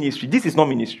says ministry. This is not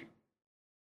ministry.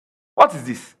 What is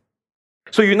this?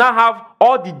 So you now have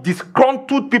all the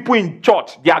disgruntled people in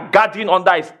church. They are gathering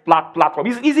under his platform.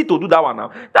 It's easy to do that one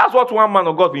now. That's what one man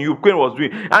of God in Ukraine was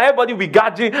doing. And everybody will be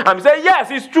gathering and say,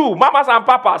 yes, it's true. Mamas and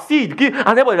papas, seed.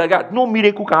 And everybody like that. No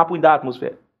miracle can happen in that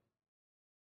atmosphere.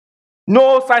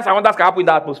 No signs and wonders can happen in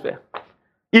that atmosphere.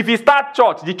 If you start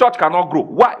church, the church cannot grow.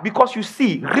 Why? Because you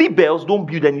see, rebels don't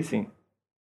build anything.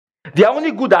 They are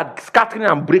only good at scattering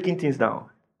and breaking things down.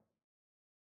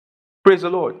 Praise the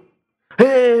Lord.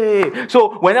 Hey,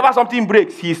 so whenever something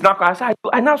breaks, he's now. I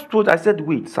said,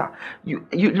 wait, sir.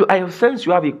 I sense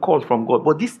you have a call from God,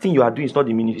 but this thing you are doing is not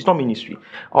the ministry. It's not ministry.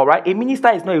 All right, a minister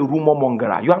is not a rumor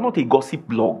monger. You are not a gossip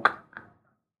blog.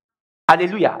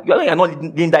 Hallelujah. You are not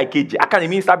Linda Ikeji. How can a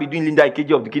minister be doing Linda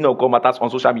Ikeji of the Kingdom of God Matters on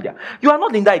social media? You are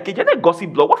not Linda Ikeji. You're not a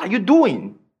gossip blog. What are you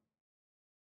doing?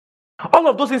 All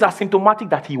of those things are symptomatic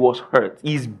that he was hurt.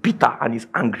 He is bitter and he's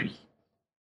angry.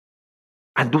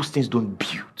 And those things don't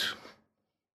build.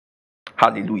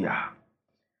 Hallelujah.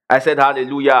 I said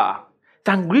hallelujah.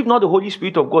 And grieve not the Holy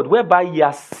Spirit of God, whereby ye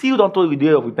are sealed unto the day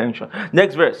of redemption.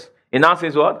 Next verse. It now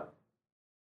says what?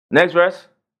 Next verse.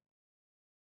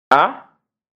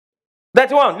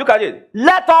 31. Look at it.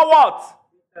 Let all what?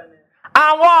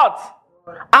 And what?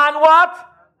 And what?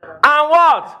 And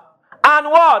what? And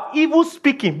what? Evil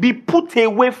speaking be put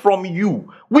away from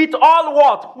you. With all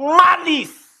what?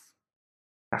 Malice.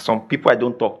 There are some people I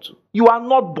don't talk to. You are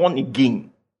not born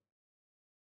again.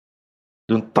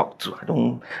 Don't talk to. I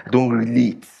don't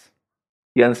relate.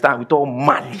 You understand? With all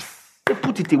malice. They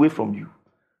put it away from you.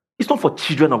 It's not for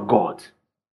children of God.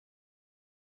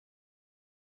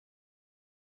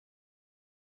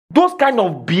 Those kind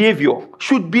of behavior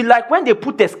should be like when they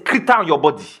put a excreta on your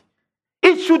body.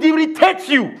 It should irritate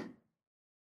you.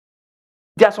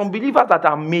 There are some believers that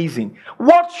are amazing.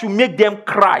 What should make them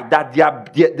cry that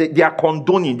they are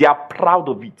condoning, they are proud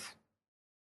of it?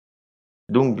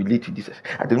 I don't relate to this.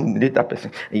 I don't relate to that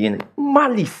person. Again,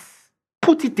 malice.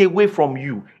 Put it away from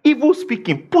you. Evil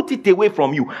speaking, put it away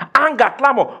from you. Anger,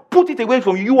 clamor, put it away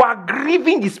from you. You are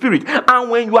grieving the Spirit.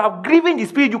 And when you are grieving the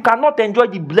Spirit, you cannot enjoy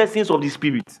the blessings of the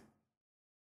Spirit.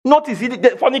 Notice,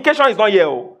 the fornication is not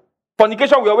here.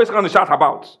 Fornication, we always going to shout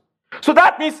about. So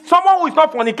that means someone who is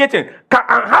not fornicating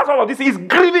and has all of this is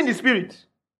grieving the Spirit.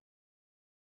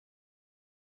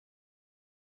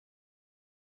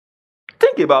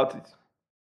 Think about it.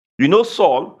 You know,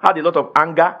 Saul had a lot of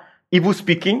anger, evil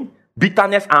speaking,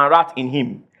 bitterness, and wrath in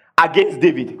him against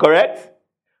David, correct?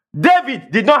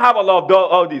 David did not have a lot of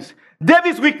all this.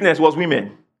 David's weakness was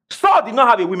women. Saul did not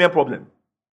have a women problem.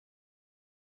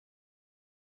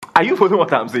 Are you following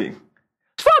what I'm saying?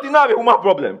 Saul did not have a woman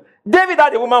problem. David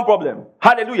had a woman problem.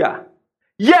 Hallelujah.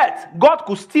 Yet, God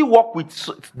could still work with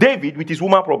David with his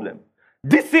woman problem.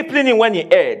 Disciplining when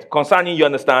he erred concerning, you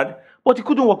understand? But he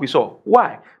couldn't work with Saul.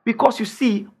 Why? Because you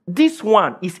see, this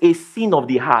one is a sin of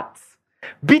the heart.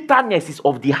 Bitterness is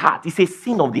of the heart. It's a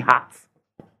sin of the heart.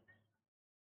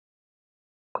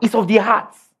 It's of the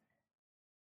heart.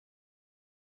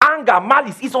 Anger,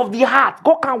 malice is of the heart.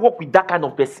 God can't work with that kind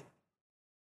of person.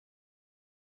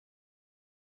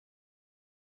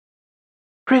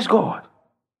 Praise God.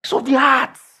 It's of the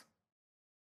heart.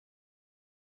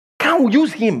 Can we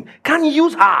use him? Can he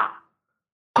use her?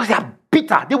 Because they are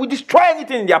bitter. They will destroy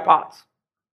anything in their path.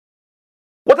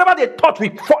 Whatever they touch,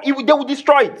 they will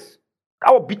destroy it.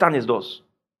 That's what bitterness does.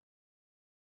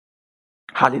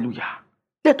 Hallelujah.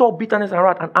 Let all bitterness and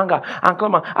wrath and anger and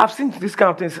clamor. I've seen this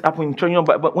kind of things happen in church,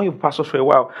 but when you've pastored for a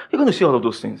while, you're going to see all of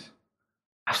those things.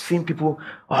 I've seen people,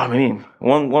 one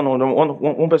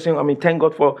person, thank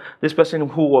God for this person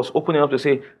who was opening up to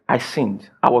say, I sinned,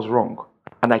 I was wrong,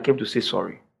 and I came to say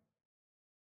sorry.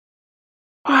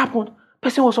 What happened?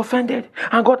 Person was offended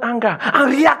and got anger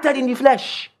and reacted in the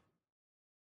flesh.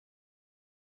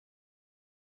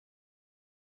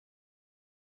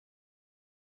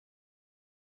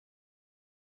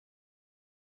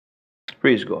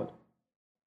 Praise God.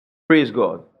 Praise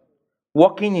God.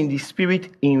 Walking in the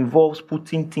Spirit involves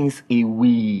putting things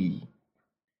away.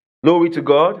 Glory to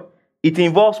God. It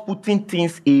involves putting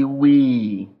things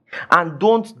away. And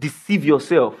don't deceive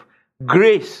yourself.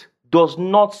 Grace does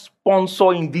not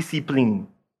sponsor indiscipline.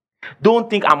 Don't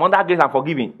think I'm under grace and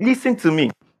forgiving. Listen to me.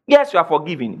 Yes, you are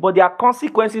forgiven, but there are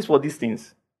consequences for these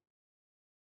things.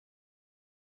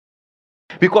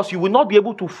 Because you will not be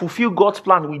able to fulfill God's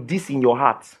plan with this in your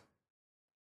heart.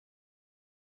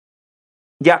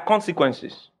 There are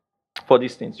consequences for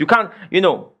these things. You can't,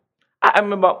 I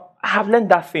remember, I have learned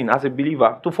that thing as a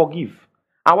believer, to forgive.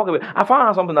 I walk away. I found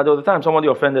out something that there was a time somebody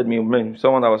offended me,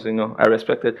 someone that was, I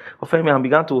respected, offended me and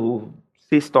began to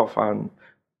say stuff and,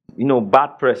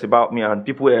 bad press about me, and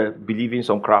people were believing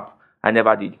some crap I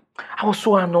never did. I was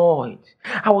so annoyed.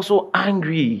 I was so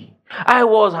angry. I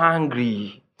was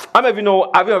angry. Have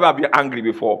you ever been angry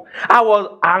before? I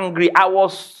was angry. I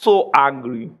was so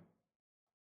angry.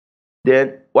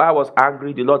 Then, while I was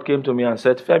angry, the Lord came to me and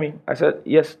said, Femi. I said,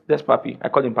 yes, that's Papi. I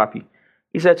called him Papi.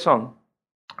 He said, son,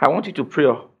 I want you to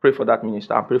pray for that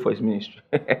minister and pray for his ministry.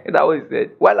 That was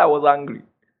it. While I was angry,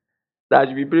 that I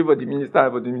should be praying for the minister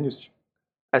and for the ministry.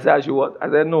 I said, I should what? I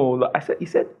said, no. He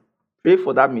said, pray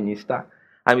for that minister.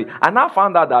 And I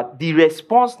found out that the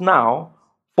response now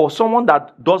for someone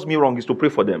that does me wrong is to pray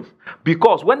for them.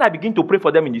 Because when I begin to pray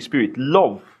for them in the spirit,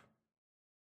 love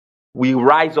will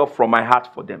rise up from my heart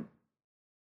for them.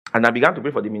 And I began to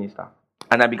pray for the minister.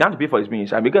 And I began to pray for his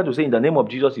ministry. I began to say, in the name of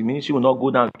Jesus, his ministry will not go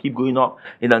down, keep going up.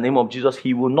 In the name of Jesus,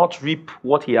 he will not reap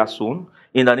what he has sown.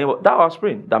 In the name of that, I was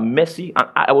praying. That mercy, and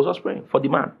I was just praying for the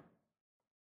man.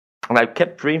 And I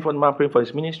kept praying for the man, praying for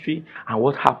his ministry. And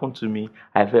what happened to me,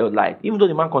 I felt like, even though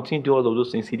the man continued to do all of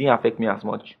those things, he didn't affect me as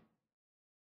much.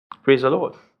 Praise the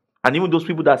Lord. And even those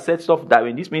people that said stuff that were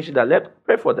in this ministry that left,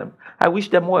 pray for them. I wish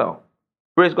them well.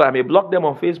 Praise God. I may block them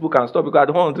on Facebook and stuff because I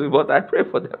don't want to, but I pray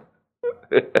for them.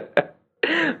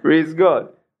 Praise God.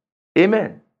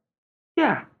 Amen.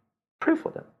 Yeah. Pray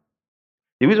for them.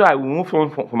 The reason why I will move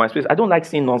from my space, I don't like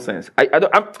saying nonsense. I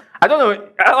don't know.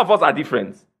 All of us are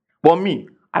different. But me,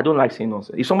 I don't like saying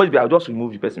nonsense. If somebody, I'll just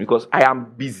remove the person because I am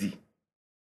busy.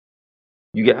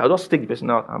 I'll just take the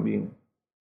person out and be.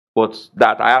 But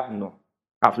that I have no.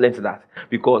 I've learned that.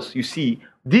 Because you see,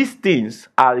 these things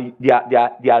are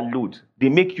load. They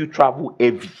make you travel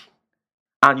heavy.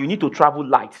 And you need to travel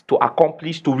light to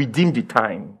accomplish, to redeem the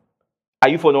time. Are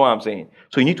you following what I'm saying?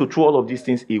 So you need to throw all of these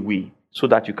things away so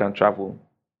that you can travel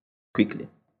quickly.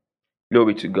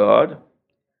 Glory to God.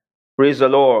 Praise the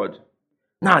Lord.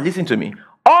 Now listen to me.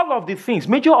 All of the things,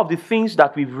 major of the things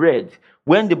that we've read,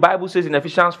 when the Bible says in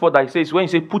Ephesians 4 that it says, when you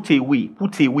say put away,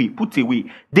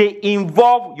 they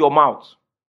involve your mouth.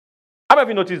 How many of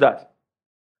you noticed that?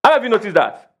 How many of you noticed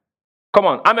that? Come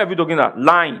on, how many of you talking that?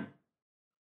 Lying.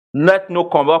 Let no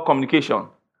corrupt communication,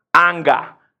 anger,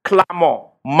 clamor,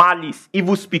 malice,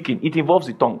 evil speaking. It involves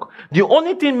the tongue. The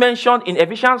only thing mentioned in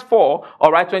Ephesians 4,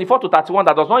 24 to 31,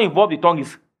 that does not involve the tongue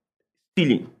is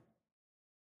stealing.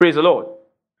 Praise the Lord.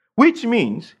 Which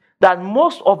means that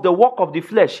most of the work of the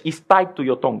flesh is tied to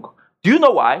your tongue. Do you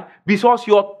know why? Because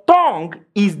your tongue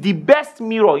is the best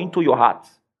mirror into your heart.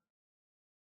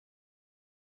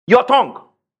 Your tongue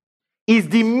is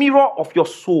the mirror of your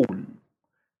soul.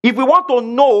 If we want to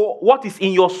know what is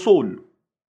in your soul,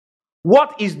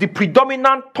 what is the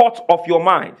predominant thought of your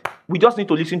mind, we just need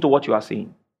to listen to what you are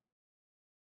saying.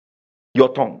 Your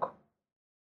tongue.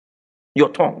 Your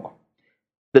tongue.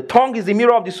 The tongue is the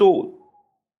mirror of the soul.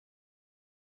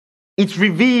 It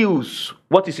reveals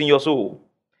what is in your soul.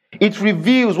 It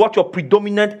reveals what your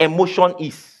predominant emotion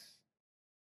is.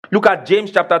 Look at James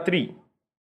chapter 3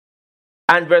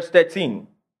 and verse 13.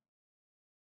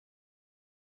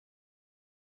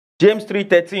 James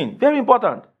 3:13. Very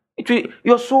important.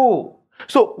 Your soul.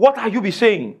 So what are you be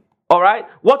saying? All right.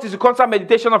 What is the constant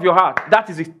meditation of your heart? That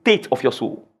is the state of your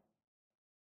soul.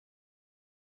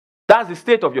 That's the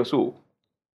state of your soul.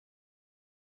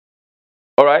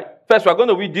 All right. First, we're going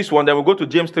to read this one. Then we'll go to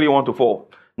James 3:1-4.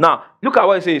 Now, look at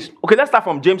what it says. Okay, let's start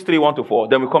from James 3:1-4.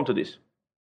 Then we'll come to this.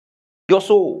 Your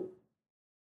soul.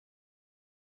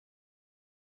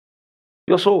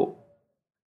 Your soul.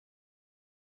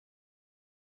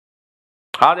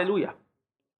 Hallelujah.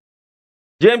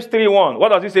 James 3:1. What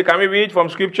does it say? Can we read from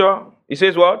scripture? It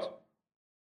says what?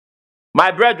 My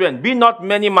brethren, be not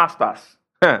many masters,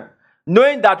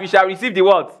 knowing that we shall receive the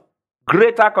what?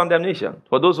 Greater condemnation.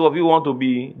 For those of you who want to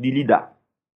be the leader,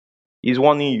 he's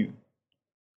warning you.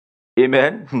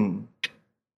 Amen.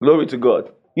 Glory to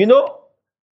God. You know,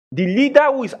 the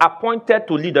leader who is appointed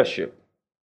to leadership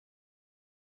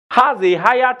has a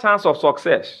higher chance of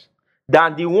success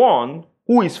than the one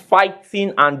who is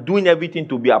fighting and doing everything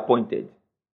to be appointed.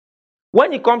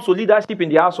 When it comes to leadership in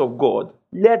the house of God,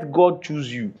 let God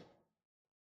choose you.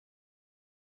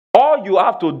 All you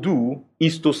have to do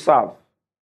is to serve.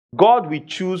 God will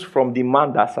choose from the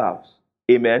man that serves.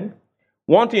 Amen.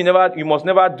 One thing you must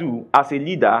never do as a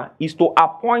leader is to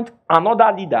appoint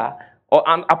another leader or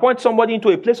appoint somebody into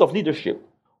a place of leadership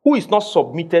who is not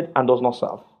submitted and does not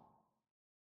serve.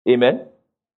 Amen.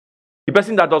 The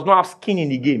person that does not have skin in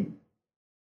the game.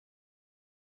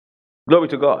 Glory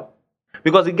to God.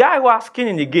 Because the guy who has skin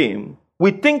in the game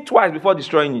will think twice before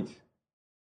destroying it.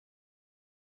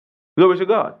 Glory to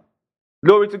God.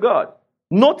 Glory to God.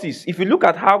 Notice, if you look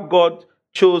at how God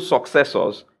chose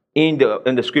successors in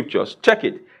the scriptures, check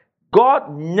it.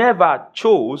 God never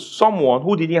chose someone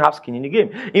who didn't have skin in the game.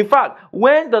 In fact,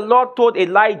 when the Lord told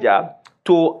Elijah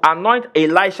to anoint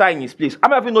Elisha in his place, how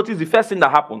many of you noticed the first thing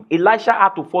that happened? Elisha had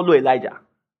to follow Elijah.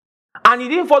 And he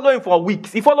didn't follow him for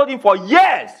weeks. He followed him for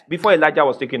years before Elijah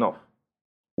was taken off.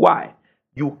 Why?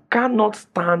 You cannot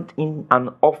stand in an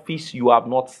office you have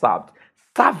not served.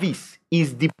 Service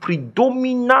is the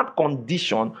predominant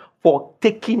condition for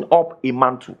taking up a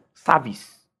mantle.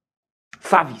 Service.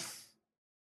 Service.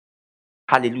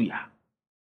 Hallelujah.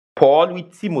 Paul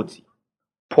with Timothy.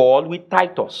 Paul with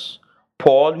Titus.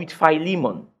 Paul with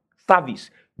Philemon. Service.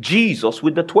 Jesus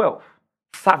with the 12.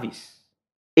 Service.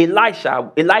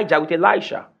 Elijah with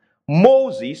Elisha.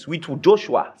 Moses with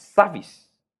Joshua. Service.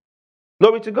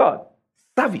 Glory to God.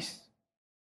 Service.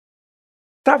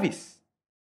 Service.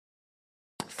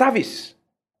 Service.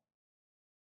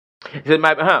 He said,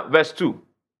 verse 2.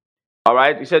 All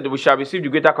right. He said, we shall receive the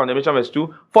greater condemnation, verse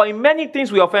 2. For in many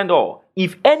things we offend all.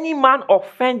 If any man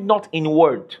offend not in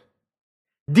word,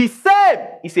 the same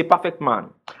is a perfect man,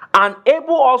 and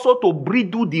able also to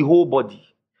bridle the whole body.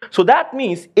 So that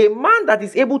means a man that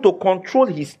is able to control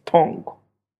his tongue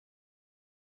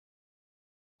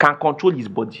can control his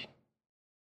body.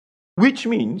 Which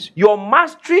means your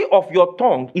mastery of your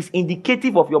tongue is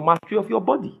indicative of your mastery of your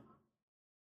body.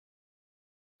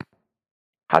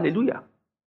 Hallelujah.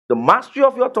 The mastery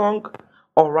of your tongue,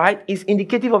 all right, is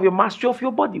indicative of your mastery of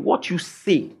your body. What you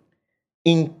say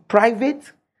in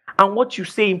private and what you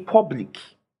say in public.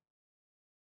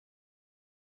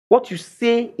 What you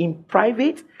say in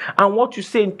private and what you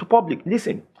say in public.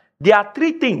 Listen, there are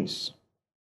three things.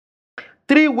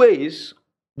 Three ways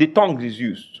the tongue is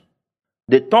used.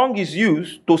 The tongue is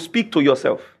used to speak to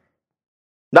yourself.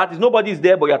 That is, nobody is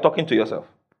there, but you are talking to yourself.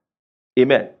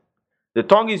 Amen. The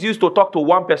tongue is used to talk to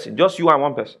one person, just you and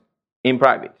one person, in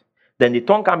private. Then the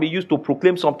tongue can be used to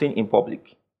proclaim something in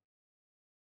public.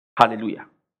 Hallelujah.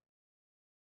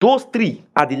 Those three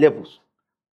are the levels.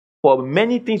 For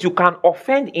many things, you can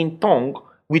offend in tongue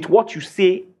with what you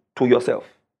say to yourself.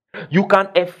 You can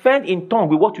offend in tongue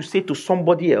with what you say to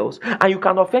somebody else, and you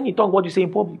can offend in tongue with what you say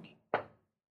in public.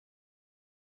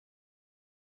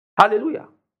 Hallelujah.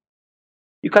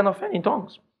 You can offend in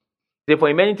tongues. Therefore,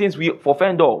 in many things we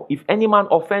offend all. If any man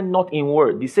offend not in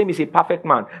word, the same is a perfect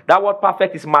man. That word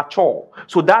perfect is mature.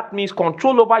 So that means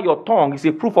control over your tongue is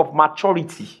a proof of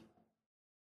maturity.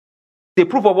 It's a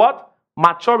proof of what?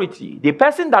 Maturity. The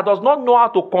person that does not know how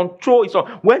to control his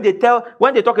tongue, when they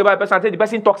talk about a person and say the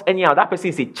person talks anyhow, that person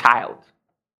is a child.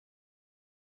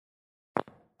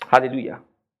 Hallelujah.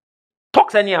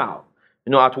 Talks anyhow.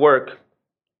 At work,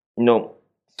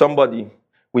 somebody,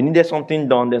 we needed something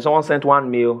done, then someone sent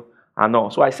one mail and all.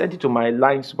 So I sent it to my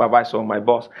line supervisor, my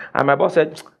boss, and my boss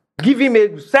said,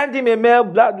 send him a mail,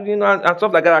 blah, and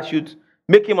stuff like that. I should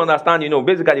make him understand,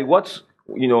 basically what,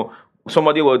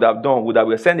 somebody would have done would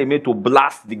have sent a mail to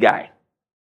blast the guy.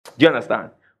 Do you understand?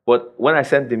 But when I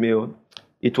sent the mail,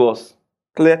 it was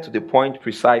clear to the point,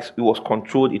 precise, it was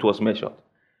controlled, it was measured.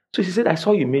 So she said, I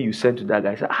saw your mail you sent to that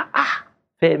guy. I said,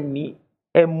 Femi,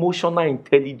 emotional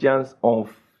intelligence on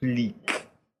fleek.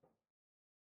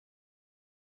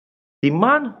 The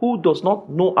man who does not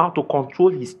know how to control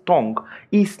his tongue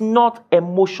is not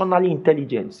emotionally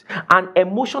intelligent. And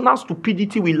emotional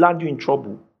stupidity will land you in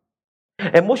trouble.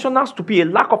 Emotional stupidity, a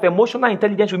lack of emotional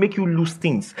intelligence will make you lose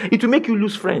things. It will make you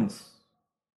lose friends.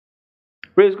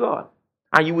 Praise God.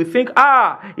 And you will think,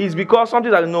 it's because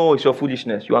something that, no, it's your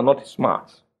foolishness. You are not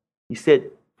smart. He said,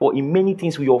 for in many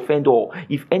things we offend all.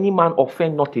 If any man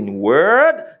offend not in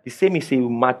word, the same is a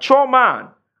mature man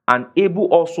and able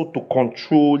also to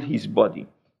control his body.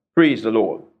 Praise the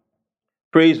Lord.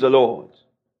 Praise the Lord.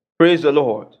 Praise the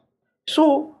Lord.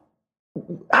 So,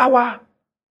 our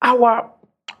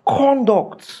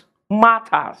conduct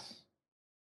matters.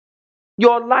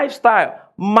 Your lifestyle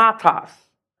matters.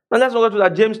 Now let's go to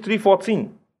that James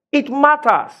 3:14. It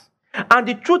matters. And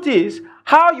the truth is,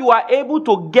 how you are able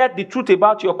to get the truth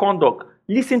about your conduct,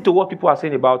 listen to what people are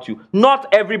saying about you.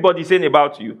 Not everybody is saying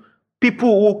about you.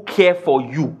 People who care for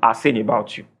you are saying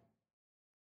about you.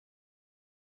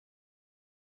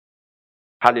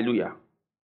 Hallelujah.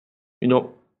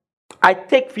 I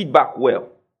take feedback well.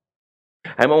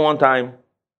 I remember one time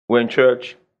we were in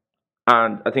church,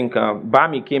 and I think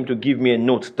Bami came to give me a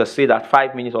note to say that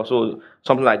 5 minutes or so,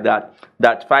 something like that,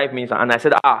 that 5 minutes, and I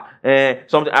said,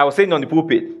 something. I was saying on the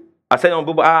pulpit. I said on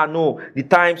the pulpit, no, the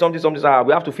time, something,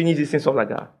 we have to finish this thing, something like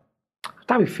that.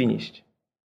 After we finished,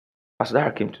 Pastor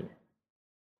Dara came to me,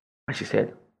 and she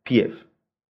said, PF,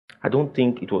 I don't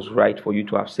think it was right for you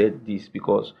to have said this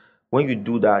because when you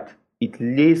do that, it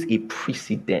lays a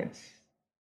precedence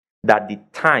that the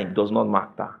time does not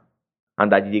matter.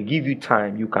 And that if they give you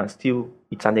time, you can still,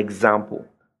 it's an example.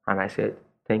 And I said,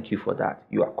 thank you for that.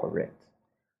 You are correct.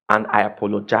 And I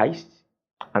apologized.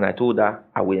 And I told her,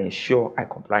 I will ensure I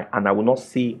comply. And I will not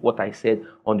say what I said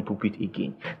on the pulpit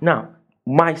again. Now,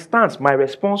 my stance, my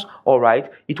response, all right,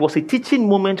 it was a teaching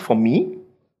moment for me,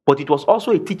 but it was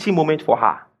also a teaching moment for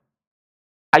her.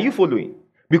 Are you following?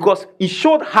 Because it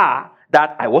showed her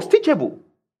that I was teachable.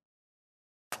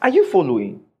 Are you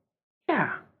following?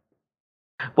 Yeah.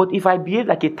 But if I behave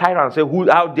like a tyrant and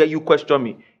say, how dare you question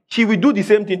me? She will do the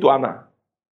same thing to Anna.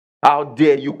 How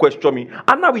dare you question me?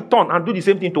 Anna will turn and do the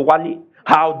same thing to Wale.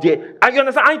 How dare. And you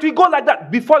understand? And it will go like that.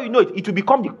 Before you know it, it will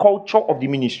become the culture of the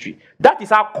ministry. That is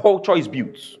how culture is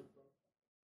built.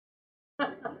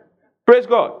 Praise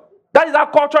God. That is how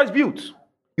culture is built.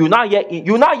 You now hear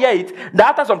it, that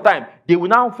after some time, they will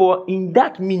now fall in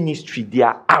that ministry, they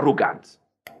are arrogant.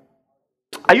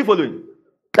 Are you following?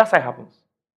 That's how it happens.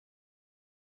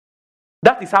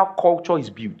 That is how culture is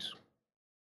built.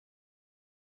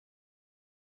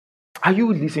 Are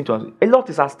you listening to us? A lot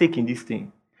is at stake in this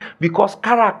thing. Because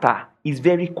character is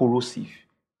very corrosive.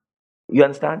 You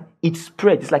understand? It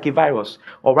spreads. It's like a virus.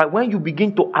 All right? When you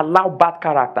begin to allow bad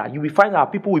character, you will find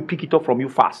that people will pick it up from you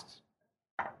fast.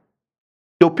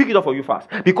 They'll pick it up from you fast.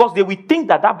 Because they will think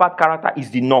that that bad character is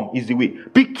the norm, is the way.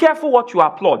 Be careful what you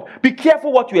applaud. Be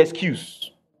careful what you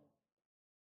excuse.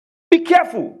 Be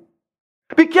careful.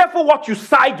 Be careful what you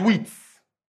side with.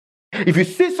 If you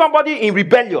see somebody in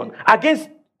rebellion against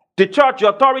the church, the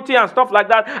authority and stuff like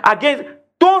that,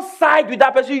 don't side with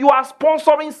that person. You are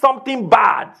sponsoring something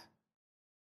bad.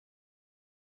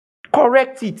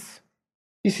 Correct it.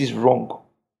 This is wrong.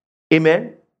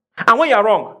 Amen? And when you're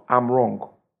wrong, I'm wrong.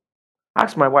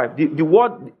 Ask my wife. The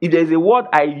word, if there's a word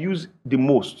I use the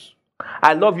most,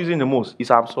 I love using the most, is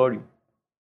I'm sorry.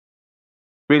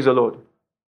 Praise the Lord.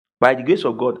 By the grace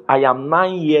of God, I am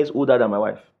 9 years older than my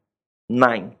wife.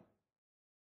 9.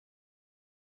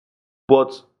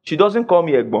 But she doesn't call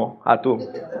me Egbon at home.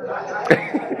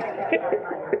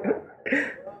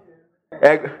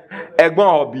 Egbon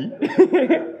hobby.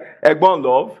 Egbon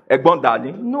love. Egbon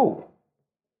darling. No.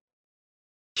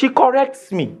 She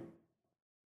corrects me.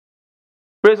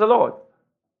 Praise the Lord.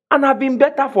 And I've been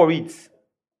better for it.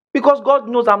 Because God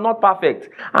knows I'm not perfect.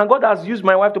 And God has used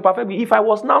my wife to perfect me. If I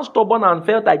was now stubborn and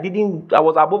felt I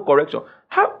was above correction.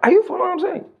 How are you following what I'm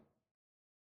saying?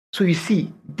 So you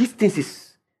see, this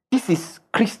is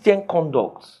Christian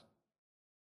conduct.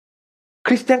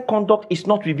 Christian conduct is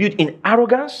not revealed in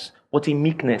arrogance, but in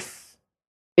meekness.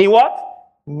 In what?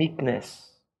 Meekness.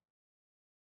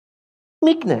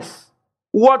 Meekness.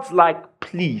 Words like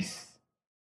please.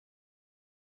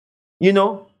 You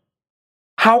know,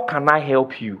 how can I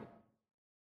help you?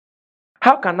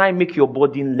 How can I make your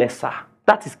burden lesser?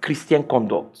 That is Christian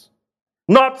conduct.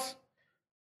 Not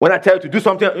when I tell you to do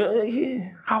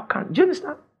something, how can, do you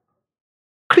understand?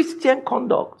 Christian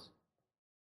conduct.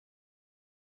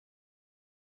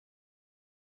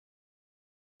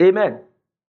 Amen.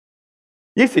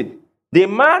 Listen, the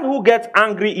man who gets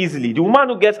angry easily, the woman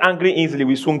who gets angry easily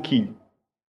will soon kill.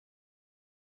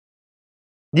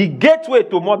 The gateway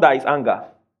to murder is anger.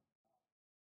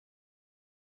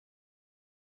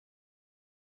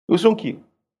 Will soon kill.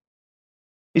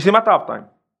 It's a matter of time.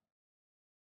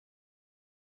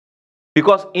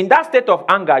 Because in that state of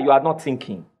anger, you are not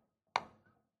thinking.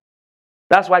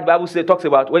 That's why the Bible talks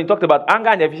about, when it talks about anger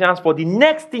and Ephesians 4, the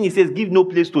next thing it says, give no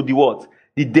place to the what?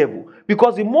 The devil.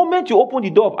 Because the moment you open the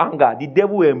door of anger, the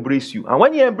devil will embrace you. And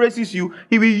when he embraces you,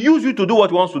 he will use you to do what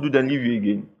he wants to do, then leave you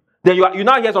again. Then you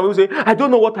now hear some people say, I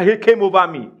don't know what came over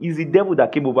me. It's the devil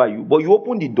that came over you. But you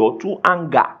open the door through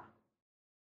anger.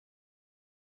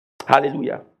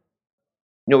 Hallelujah.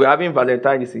 You know, we're having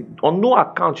Valentine's Day. On no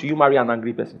account should you marry an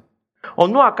angry person.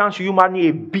 On no account should you marry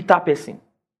a bitter person.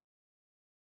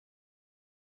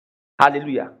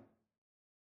 Hallelujah.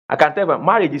 I can tell you,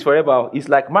 marriage is forever. It's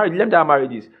like marriage. Let me tell you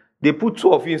marriages. They put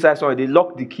two of you inside somewhere. They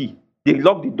lock the key. They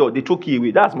lock the door. They throw key away.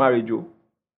 That's marriage, oh.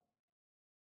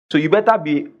 So you better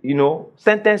be,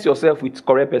 sentence yourself with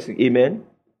correct person. Amen.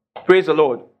 Praise the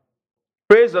Lord.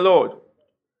 Praise the Lord.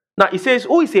 Now it says,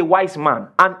 who is a wise man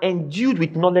and endued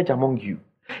with knowledge among you?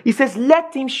 He says,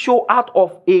 let him show out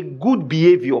of a good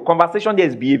behavior. Conversation there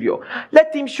is behavior.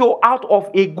 Let him show out of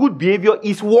a good behavior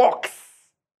his works.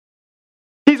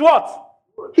 His what?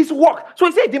 His work. So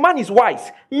he said, the man is wise.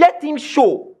 Let him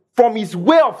show from his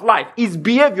way of life, his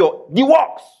behavior, the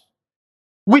works,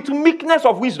 with meekness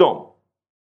of wisdom.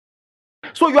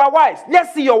 So you are wise.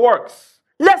 Let's see your works.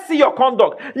 Let's see your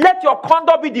conduct. Let your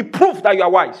conduct be the proof that you are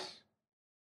wise.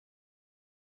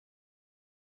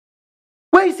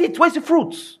 Where is it? Where's the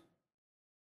fruits?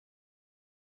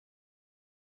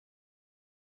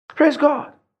 Praise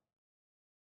God.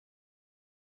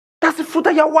 That's the fruit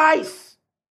that you're wise.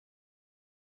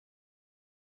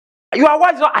 You are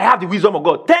wise. I have the wisdom of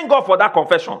God. Thank God for that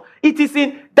confession. It is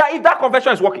in that. If that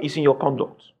confession is working, it's in your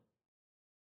conduct.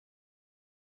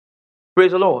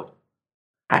 Praise the Lord.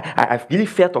 I really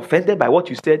felt offended by what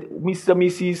you said, Mr.,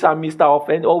 Mrs., and Mr.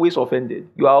 Offended. Always offended.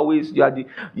 I'm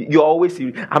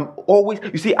always.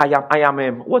 You see, I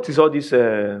am. What is all this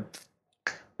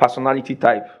personality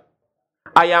type?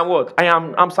 I am what?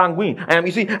 I'm sanguine.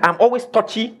 You see, I'm always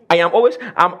touchy. I'm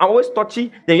always touchy.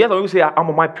 Then you have to say, I'm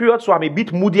on my period, so I'm a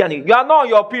bit moody. And you are not on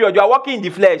your period. You are walking in the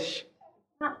flesh.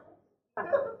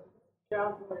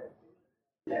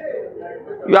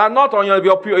 You are not on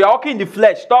your period. You are walking in the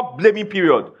flesh. Stop blaming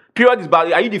period. Period is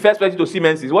bad. Are you the first person to see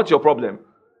menses? What's your problem?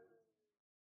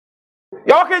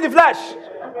 You are walking in the flesh.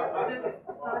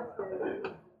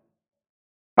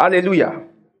 Hallelujah.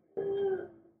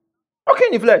 Okay,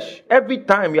 in the flesh. Every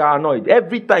time you are annoyed.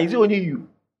 Every time. Is it only you?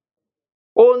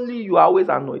 Only you are always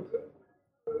annoyed.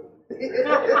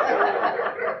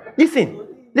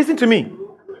 Listen to me.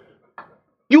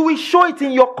 You will show it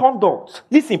in your conduct.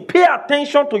 Listen, pay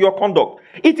attention to your conduct.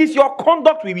 It is your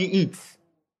conduct we will eat.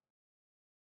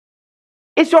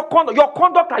 It's your conduct. Your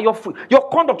conduct are your fruit. Your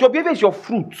conduct, your behavior is your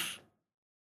fruit.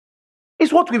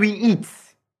 It's what we will eat.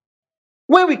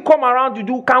 When we come around to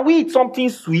do, can we eat something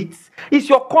sweet? Is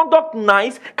your conduct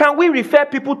nice? Can we refer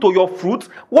people to your fruit?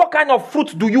 What kind of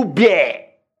fruit do you bear?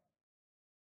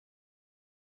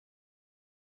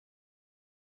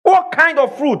 What kind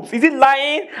of fruit? Is it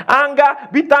lying, anger,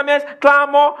 bitterness,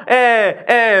 clamor,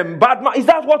 bad mouth? Is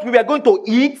that what we are going to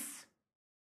eat?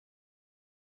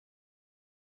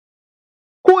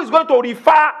 Who is going to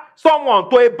refer someone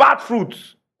to a bad fruit?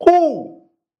 Who?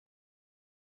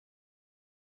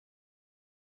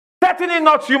 Certainly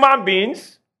not human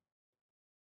beings.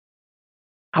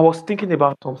 I was thinking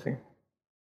about something.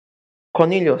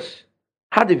 Cornelius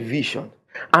had a vision,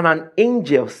 and an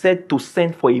angel said to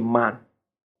send for a man.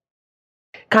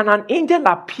 Can an angel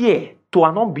appear to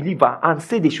an unbeliever and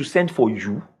say they should send for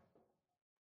you?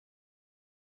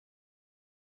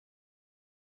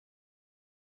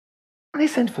 Can they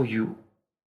send for you?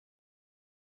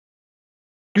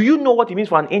 Do you know what it means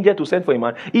for an angel to send for a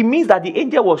man? It means that the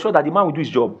angel was sure that the man will do his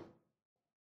job.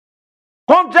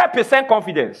 100%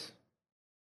 confidence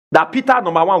that Peter,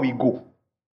 number one, will go.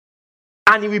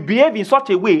 And he will behave in such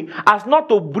a way as not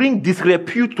to bring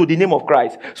disrepute to the name of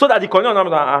Christ. So that the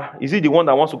Cornelius, is he the one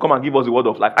that wants to come and give us the word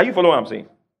of life? Are you following what I'm saying?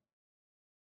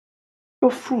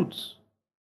 Your fruits.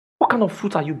 What kind of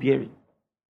fruit are you bearing?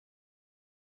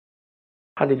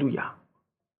 Hallelujah.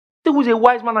 Who is a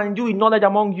wise man and endued knowledge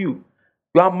among you?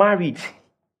 You are married.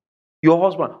 Your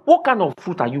husband. What kind of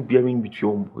fruit are you bearing with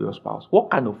your spouse? What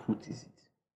kind of fruit is it?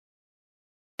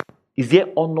 Is there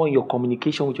honor in your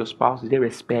communication with your spouse? Is there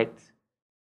respect?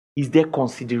 Is there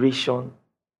consideration?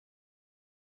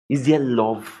 Is there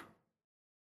love?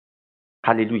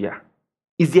 Hallelujah.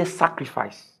 Is there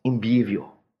sacrifice in behavior?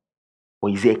 Or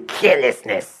is there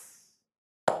carelessness?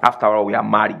 After all, we are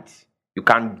married. You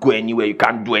can't go anywhere. You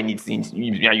can't do anything.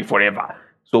 You forever.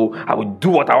 So I will do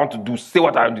what I want to do. Say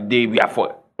what I want to do. We are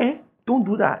for. Don't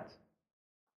do that.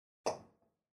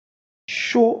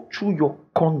 Show through your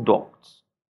conduct,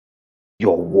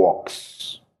 your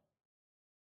works.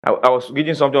 I was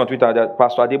reading something on Twitter that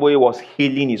Pastor Adeboye was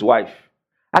hailing his wife.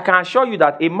 I can assure you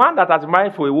that a man that has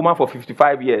married for a woman for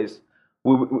 55 years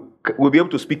will be able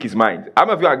to speak his mind. How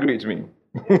many of you agree with me?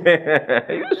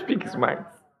 He will speak his mind.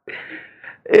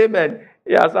 Amen.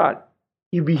 Yes, sir.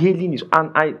 He'll be hailing his.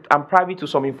 And I'm privy to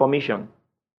some information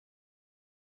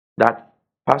that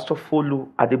Pastor Folu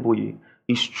Adeboye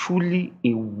is truly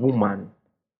a woman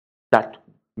that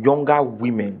younger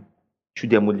women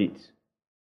should emulate.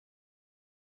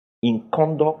 In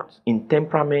conduct, in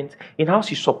temperament, in how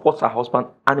she supports her husband,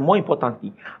 and more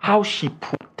importantly, how she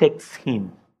protects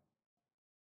him.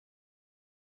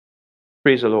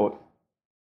 Praise the Lord.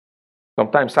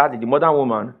 Sometimes, sadly, the modern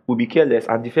woman will be careless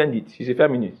and defend it. She's a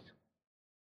feminist.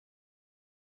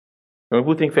 When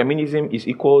people think feminism is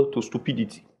equal to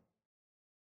stupidity.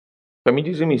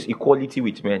 Feminism is equality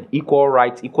with men, equal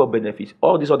rights, equal benefits.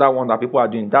 All this other one that people are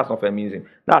doing, that's not feminism.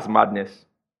 That's madness.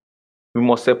 We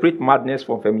must separate madness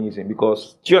from feminism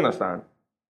because, do you understand?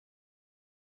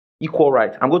 Equal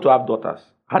rights. I'm going to have daughters.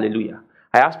 Hallelujah.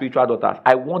 I have spiritual daughters.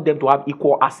 I want them to have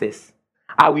equal access.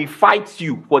 I will fight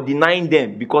you for denying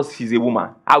them because she's a woman.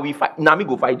 I will fight. Nami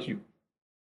go fight you.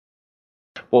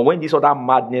 But when this other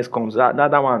madness comes out,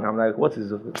 another one, I'm like, what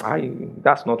is it?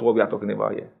 That's not what we are talking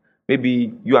about here.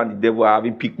 Maybe you and the devil are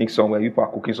having picnic somewhere, people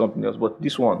are cooking something else. But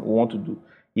this one we want to do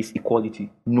is equality,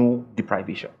 no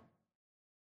deprivation.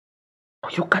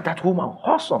 Look at that woman,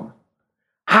 awesome.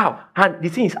 How? And the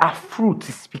thing is, her fruit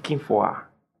is speaking for her.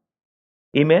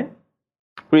 Amen?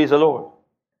 Praise the Lord.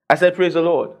 I said, praise the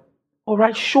Lord. All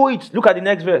right, show it. Look at the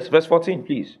next verse. Verse 14,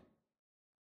 please.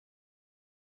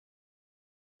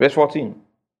 Verse 14.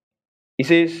 It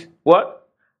says, what?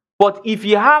 But if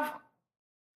you have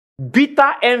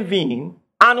bitter envying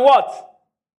and what?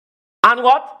 And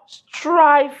what?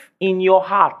 Strife in your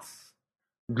hearts.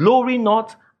 Glory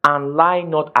not and lie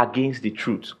not against the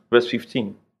truth. Verse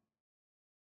 15.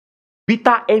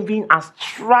 Bitter envying and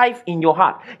strife in your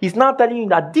heart. He's now telling you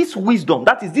that this wisdom,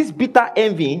 that is this bitter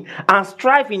envying and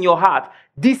strife in your heart,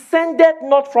 descended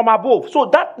not from above.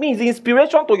 So that means the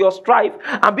inspiration to your strife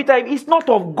and bitter envy is not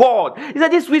of God. He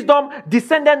said this wisdom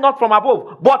descended not from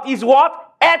above, but is what?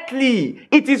 Earthly.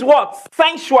 It is what?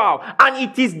 Sensual. And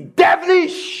it is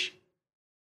devilish.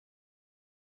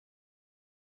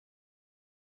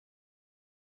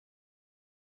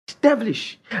 It's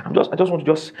devilish. I just want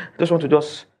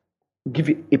to give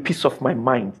it a piece of my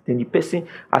mind. Then the person,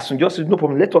 as soon just no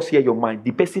problem, let us hear your mind.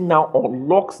 The person now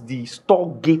unlocks the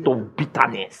store gate of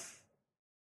bitterness.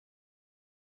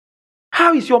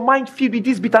 How is your mind filled with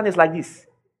this bitterness like this?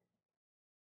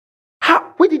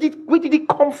 How? Where did it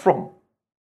come from?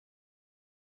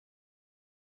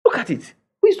 Look at it.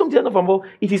 Wisdom does not from above.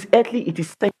 It is earthly, it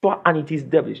is sensual, and it is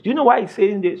devilish. Do you know why he's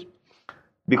saying this?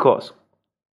 Because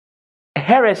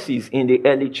heresies in the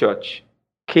early church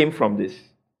came from this.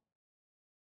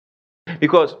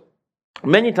 Because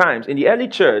many times in the early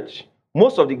church,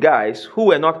 most of the guys who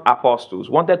were not apostles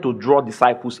wanted to draw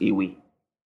disciples away.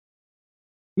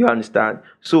 You understand?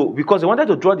 So, because they wanted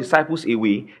to draw disciples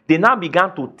away, they now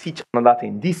began to teach another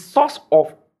thing. The source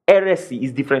of heresy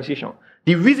is differentiation.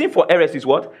 The reason for heresy is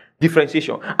what?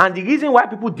 Differentiation. And the reason why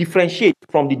people differentiate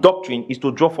from the doctrine is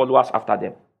to draw followers after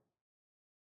them.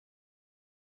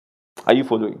 Are you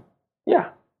following? Yeah.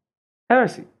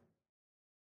 Heresy.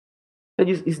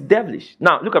 It's devilish.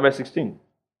 Now, look at verse 16.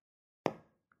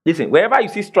 Listen, wherever you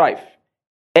see strife,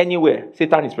 anywhere,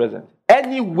 Satan is present.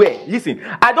 Anywhere. Listen,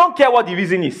 I don't care what the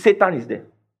reason is. Satan is there.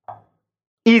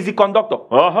 He is the conductor.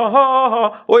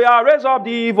 Oh yeah, raise up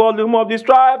the volume of the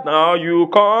strife. Now you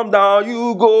come down,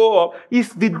 you go up.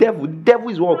 It's the devil. The devil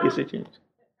is one of Satan.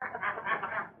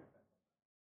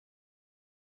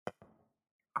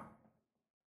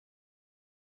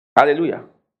 Hallelujah.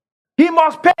 He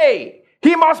must pay.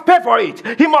 He must pay for it.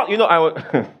 He must,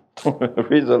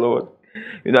 praise the Lord.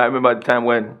 I remember the time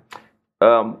when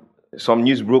some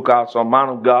news broke out, some man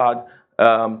of God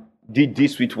did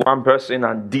this with one person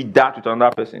and did that with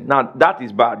another person. Now, that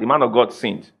is bad. The man of God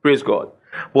sinned. Praise God.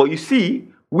 But you see,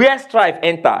 where strife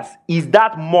enters is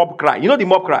that mob cry. You know the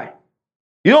mob cry?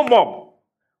 You know mob?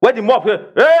 Where the mob,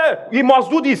 hey, he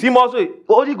must do this, he must do it.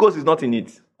 Holy Ghost is not in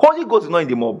it. Holy Ghost is not in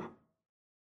the mob.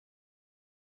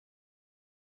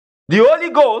 The Holy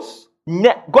Ghost,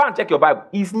 go and check your Bible,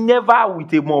 is never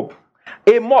with a mob.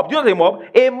 A mob, do you know the mob?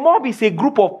 A mob is a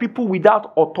group of people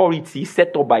without authority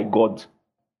set up by God.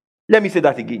 Let me say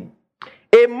that again.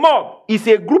 A mob is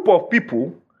a group of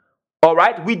people, all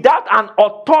right, without an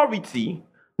authority,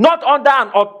 not under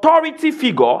an authority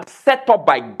figure set up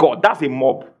by God. That's a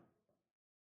mob.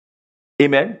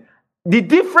 Amen. The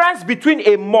difference between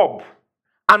a mob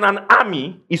and an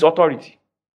army is authority.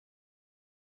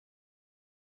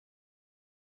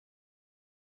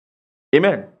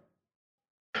 Amen.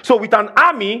 So with an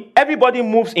army, everybody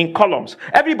moves in columns.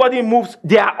 Everybody moves,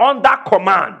 they are under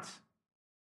command.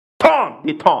 Turn,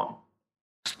 they turn.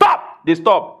 Stop, they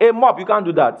stop. A mob, you can't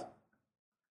do that.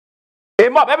 A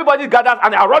mob, everybody gathers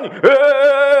and they are running.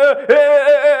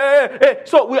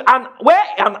 So where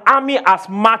an army has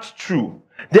marched through,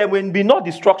 there will be no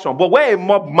destruction. But where a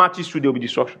mob marches through, there will be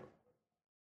destruction.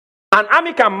 An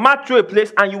army can march through a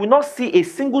place and you will not see a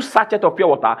single sachet of pure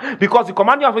water because the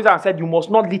commanding officer has said you must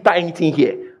not litter anything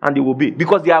here, and they will be.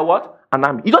 Because they are what? An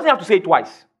army. He doesn't have to say it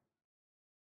twice.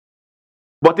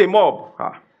 But a mob.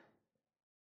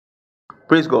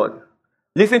 Praise God.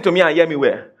 Listen to me and hear me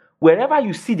well. Wherever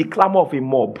you see the clamor of a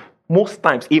mob, most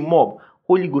times a mob,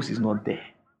 Holy Ghost is not there.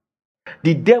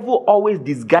 The devil always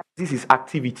disguises his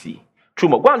activity through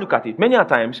mob. Go and look at it. Many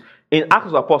times in Acts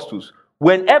of Apostles,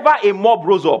 whenever a mob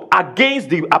rose up against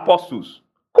the apostles,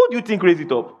 who do you think raised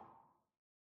it up?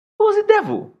 It was the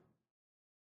devil.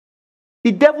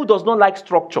 The devil does not like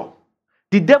structure.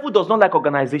 The devil does not like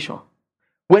organization.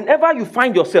 Whenever you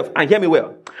find yourself, and hear me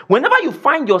well, whenever you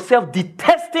find yourself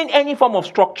detesting any form of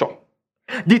structure,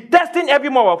 The testing every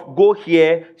more of go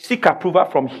here, seek approval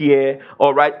from here,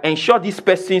 all right, ensure this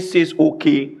person says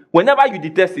okay. Whenever you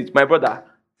detest it, my brother,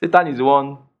 Satan is the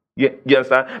one. You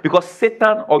understand? Because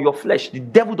Satan or your flesh, the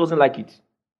devil doesn't like it.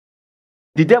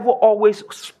 The devil always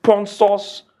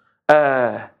sponsors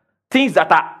things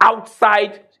that are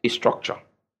outside a structure.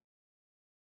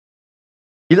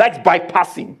 He likes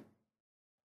bypassing.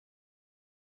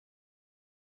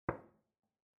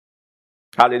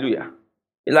 Hallelujah.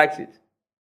 He likes it.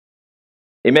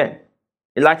 Amen.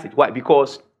 He likes it. Why?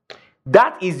 Because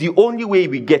that is the only way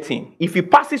we get in. If he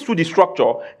passes through the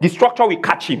structure will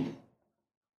catch him.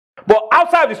 But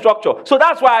outside the structure, so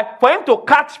that's why for him to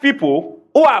catch people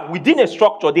who are within a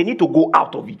structure, they need to go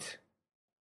out of it.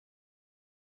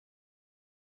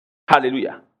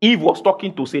 Hallelujah. Eve was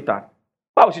talking to Satan.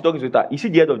 Why was she talking to Satan? Is she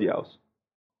the head of the house?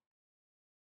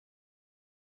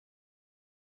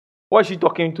 What is she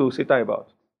talking to Satan about?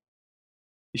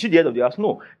 Is she the head of the house?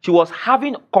 No. She was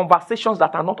having conversations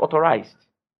that are not authorized.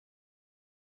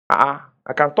 I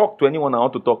can talk to anyone I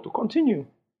want to talk to. Continue.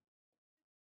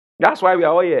 That's why we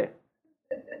are all here.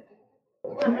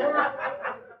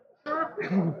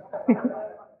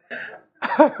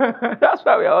 That's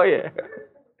why we are all here.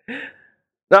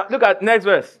 Now, look at next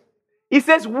verse. It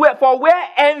says, for where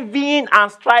envying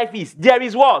and strife is, there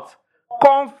is what?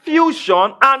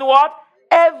 Confusion and what?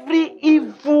 Every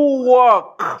evil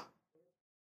work.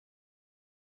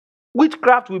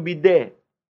 Witchcraft will be there.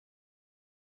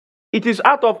 It is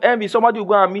out of envy. Somebody will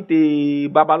go and meet a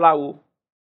babalawo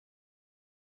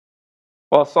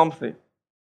or something.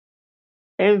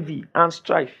 Envy and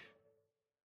strife.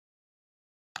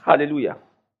 Hallelujah.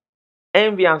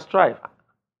 Envy and strife.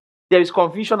 There is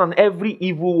confusion on every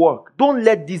evil work. Don't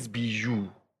let this be you.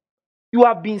 You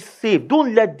have been saved.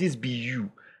 Don't let this be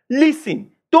you.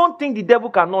 Listen, don't think the devil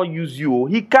cannot use you.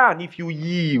 He can if you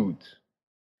yield.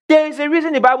 There is a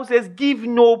reason the Bible says give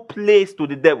no place to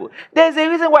the devil. There is a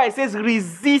reason why it says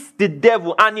resist the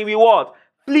devil and he will what?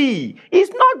 Flee.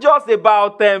 It's not just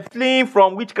about fleeing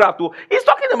from witchcraft. It's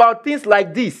talking about things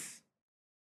like this.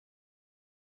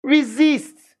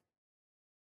 Resist.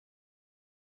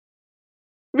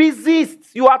 Resist.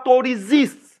 You are to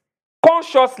resist.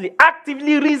 Consciously,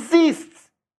 actively resist.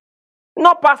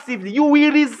 Not passively. You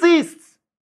will resist.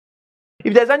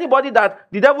 If there's anybody that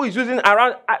the devil is using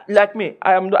around, like me,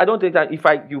 I don't think that if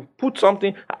you put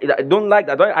something I don't like,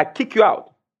 I kick you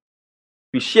out.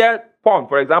 If you share porn,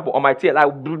 for example, on my tail, I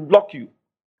will block you.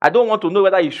 I don't want to know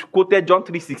whether you quoted John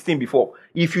 3:16 before.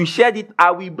 If you shared it,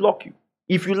 I will block you.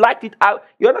 If you liked it,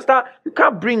 you understand? You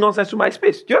can't bring nonsense to my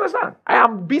space. Do you understand? I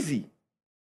am busy.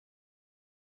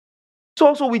 So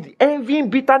also with envy and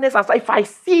bitterness, as if I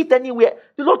see it anywhere,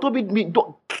 the Lord told me,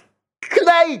 don't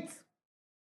clear it.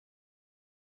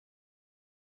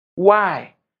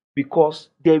 Why? Because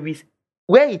there is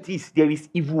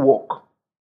evil work.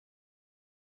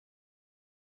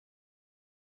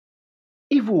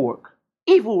 Evil work.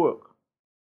 Evil work.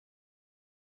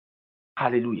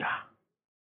 Hallelujah.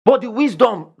 But the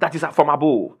wisdom that is from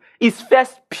above is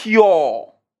first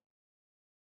pure.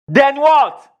 Then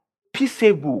what?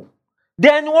 Peaceable.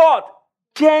 Then what?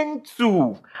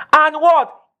 Gentle. And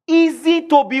what? Easy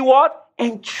to be what?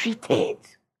 Entreated.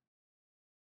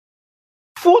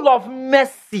 Full of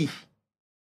mercy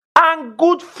and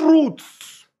good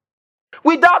fruits,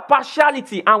 without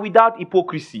partiality and without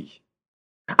hypocrisy.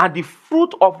 And the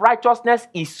fruit of righteousness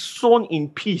is sown in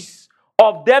peace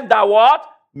of them that what?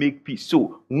 Make peace.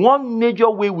 So one major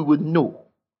way we would know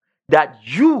that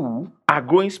you are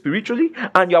growing spiritually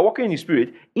and you are walking in the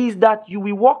spirit is that you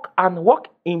will walk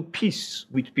in peace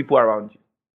with people around you.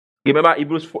 Remember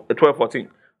Hebrews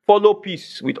 12:14. Follow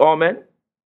peace with all men.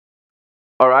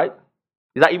 All right.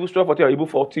 Is that Hebrews 12:14 or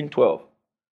Hebrews 14:12?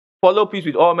 Follow peace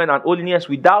with all men and holiness,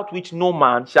 without which no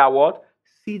man shall what?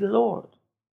 See the Lord.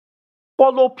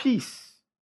 Follow peace.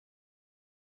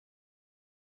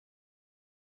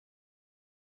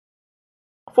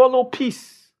 Follow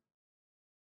peace.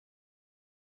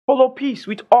 Follow peace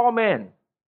with all men.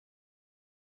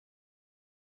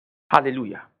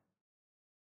 Hallelujah.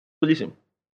 So listen.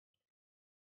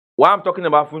 Why I'm talking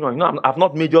about food, I've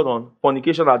not majored on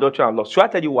fornication, adultery, and lust. Should I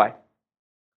tell you why?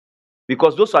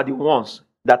 Because those are the ones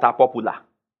that are popular.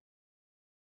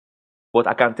 But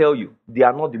I can tell you, they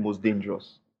are not the most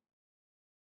dangerous.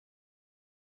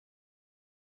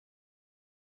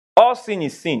 All sin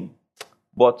is sin,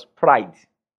 but pride.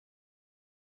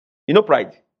 You know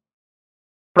pride?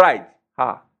 Pride.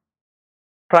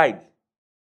 Pride.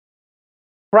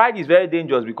 Pride is very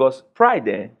dangerous because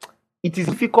pride, it is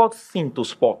difficult sin to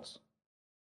spot.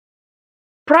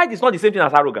 Pride is not the same thing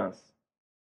as arrogance.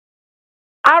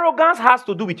 Arrogance has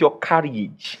to do with your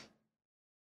carriage.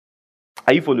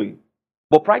 Are you following?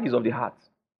 But pride is of the heart.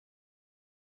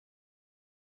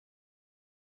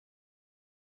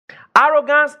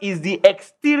 Arrogance is the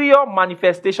exterior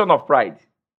manifestation of pride.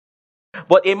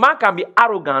 But a man can be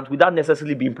arrogant without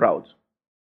necessarily being proud.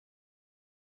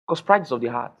 Because pride is of the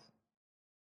heart.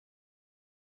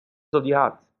 It's of the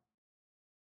heart.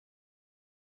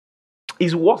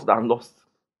 It's worse than lust.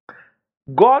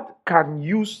 God can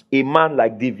use a man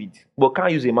like David, but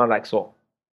can't use a man like Saul.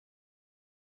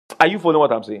 Are you following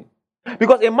what I'm saying?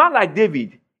 Because a man like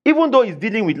David, even though he's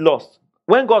dealing with lust,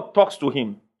 when God talks to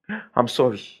him, I'm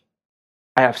sorry,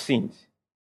 I have sinned.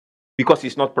 Because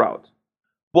he's not proud.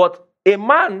 But a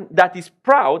man that is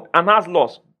proud and has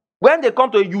lust, when they come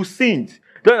to you sinned,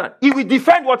 then he will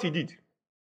defend what he did.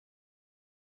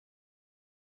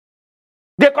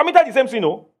 They committed the same sin,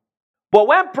 no? But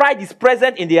when pride is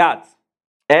present in the heart,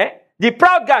 the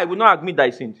proud guy will not admit that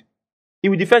he sinned. He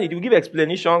will defend it. He will give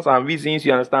explanations and reasons,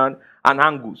 you understand, and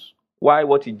angles why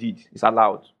what he did is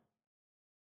allowed.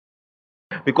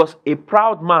 Because a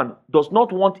proud man does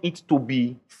not want it to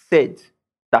be said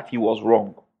that he was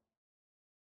wrong.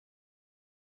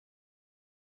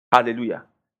 Hallelujah.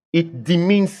 It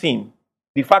demeans him.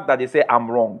 The fact that they say, I'm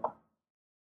wrong.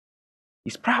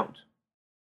 He's proud.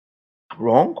 I'm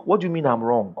wrong? What do you mean I'm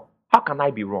wrong? How can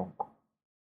I be wrong?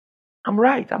 I'm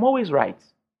right. I'm always right.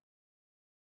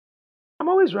 I'm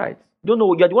always right. Don't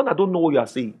know. You're the one that don't know what you are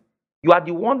saying. You are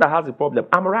the one that has the problem.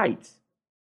 I'm right.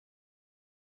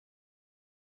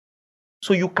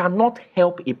 So you cannot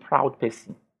help a proud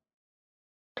person.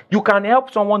 You can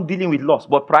help someone dealing with loss,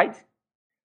 but pride?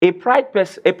 A proud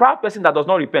person that does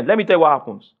not repent. Let me tell you what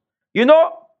happens. You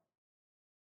know,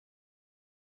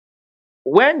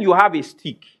 when you have a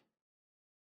stick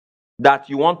that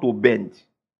you want to bend,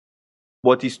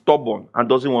 but is stubborn and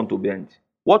doesn't want to bend,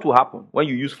 what will happen when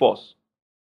you use force?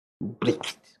 You break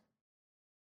it.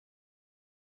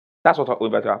 That's what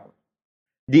will happen.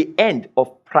 The end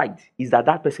of pride is that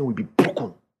that person will be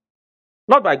broken.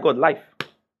 Not by God, life.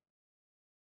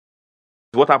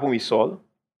 What happened with Saul?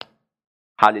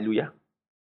 Hallelujah.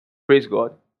 Praise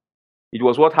God. It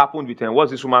was what happened with him.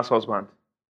 What's this woman's husband?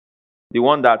 The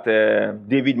one that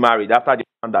David married after the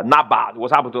one that Nabal.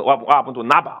 What happened to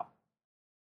Nabal?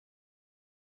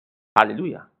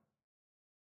 Hallelujah.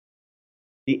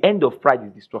 The end of pride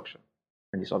is destruction,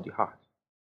 and it's of the heart.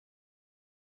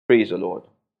 Praise the Lord.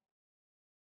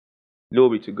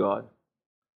 Glory to God.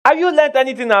 Have you learned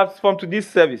anything else from today's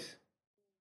service?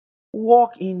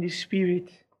 Walk in the Spirit.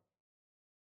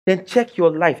 Then check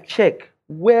your life. Check.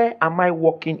 Where am I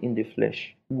walking in the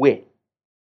flesh? Where?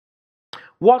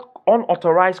 What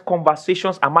unauthorized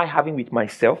conversations am I having with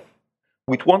myself,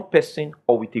 with one person,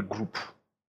 or with a group?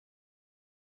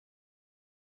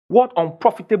 What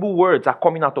unprofitable words are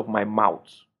coming out of my mouth?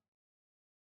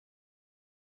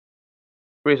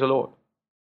 Praise the Lord.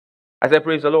 I said,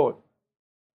 praise the Lord.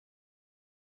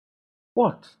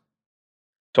 What?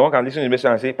 Someone can listen to the message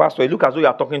and say, Pastor, it looks as though you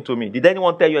are talking to me. Did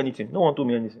anyone tell you anything? No one told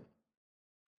me anything.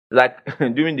 Like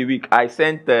during the week, I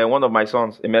sent one of my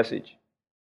sons a message.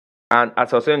 And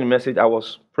as I was sending the message, I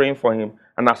was praying for him.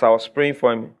 And as I was praying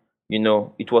for him, you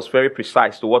know, it was very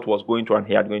precise to what was going through and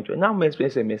he had going through. And now I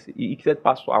sent a message. He said,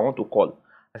 Pastor, I want to call.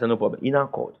 I said, no problem. He now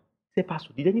called. He said,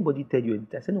 Pastor, did anybody tell you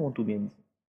anything? I said, no one told me anything.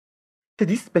 He said,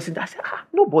 this person, I said,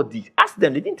 nobody. Ask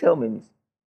them. They didn't tell me anything.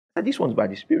 I said, this one's by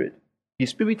the Spirit. The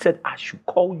Spirit said, I should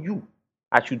call you.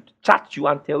 I should chat you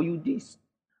and tell you this.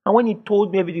 And when he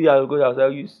told me everything I was going, I was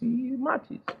like, you see, it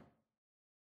matches.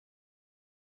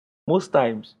 Most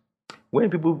times, when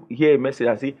people hear a message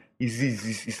and say,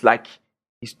 it's like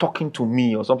he's talking to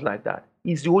me or something like that,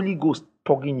 it's the Holy Ghost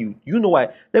talking you. You know why?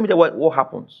 Let me tell you what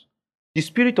happens. The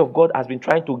Spirit of God has been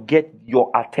trying to get your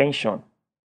attention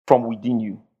from within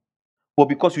you. But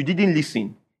because you didn't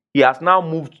listen, he has now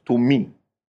moved to me.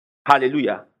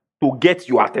 Hallelujah. To get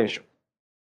your attention.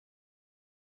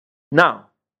 Now,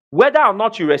 whether or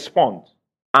not you respond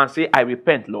and say, I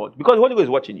repent, Lord, because the Holy Ghost is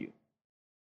watching you.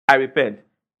 I repent.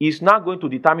 Is not going to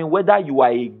determine whether you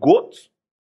are a goat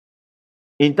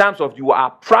in terms of you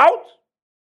are proud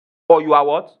or you are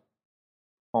what?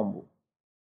 Humble.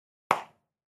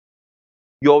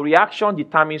 Your reaction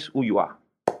determines who you are.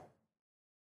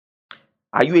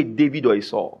 Are you a David or a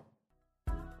Saul?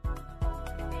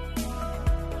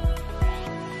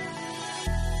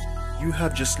 You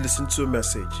have just listened to a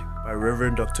message by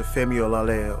Reverend Dr. Femi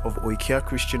Olaleye of Oikea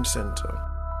Christian Center.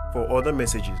 For other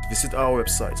messages, visit our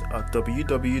website at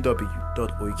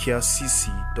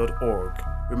www.oikeacc.org.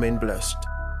 Remain blessed.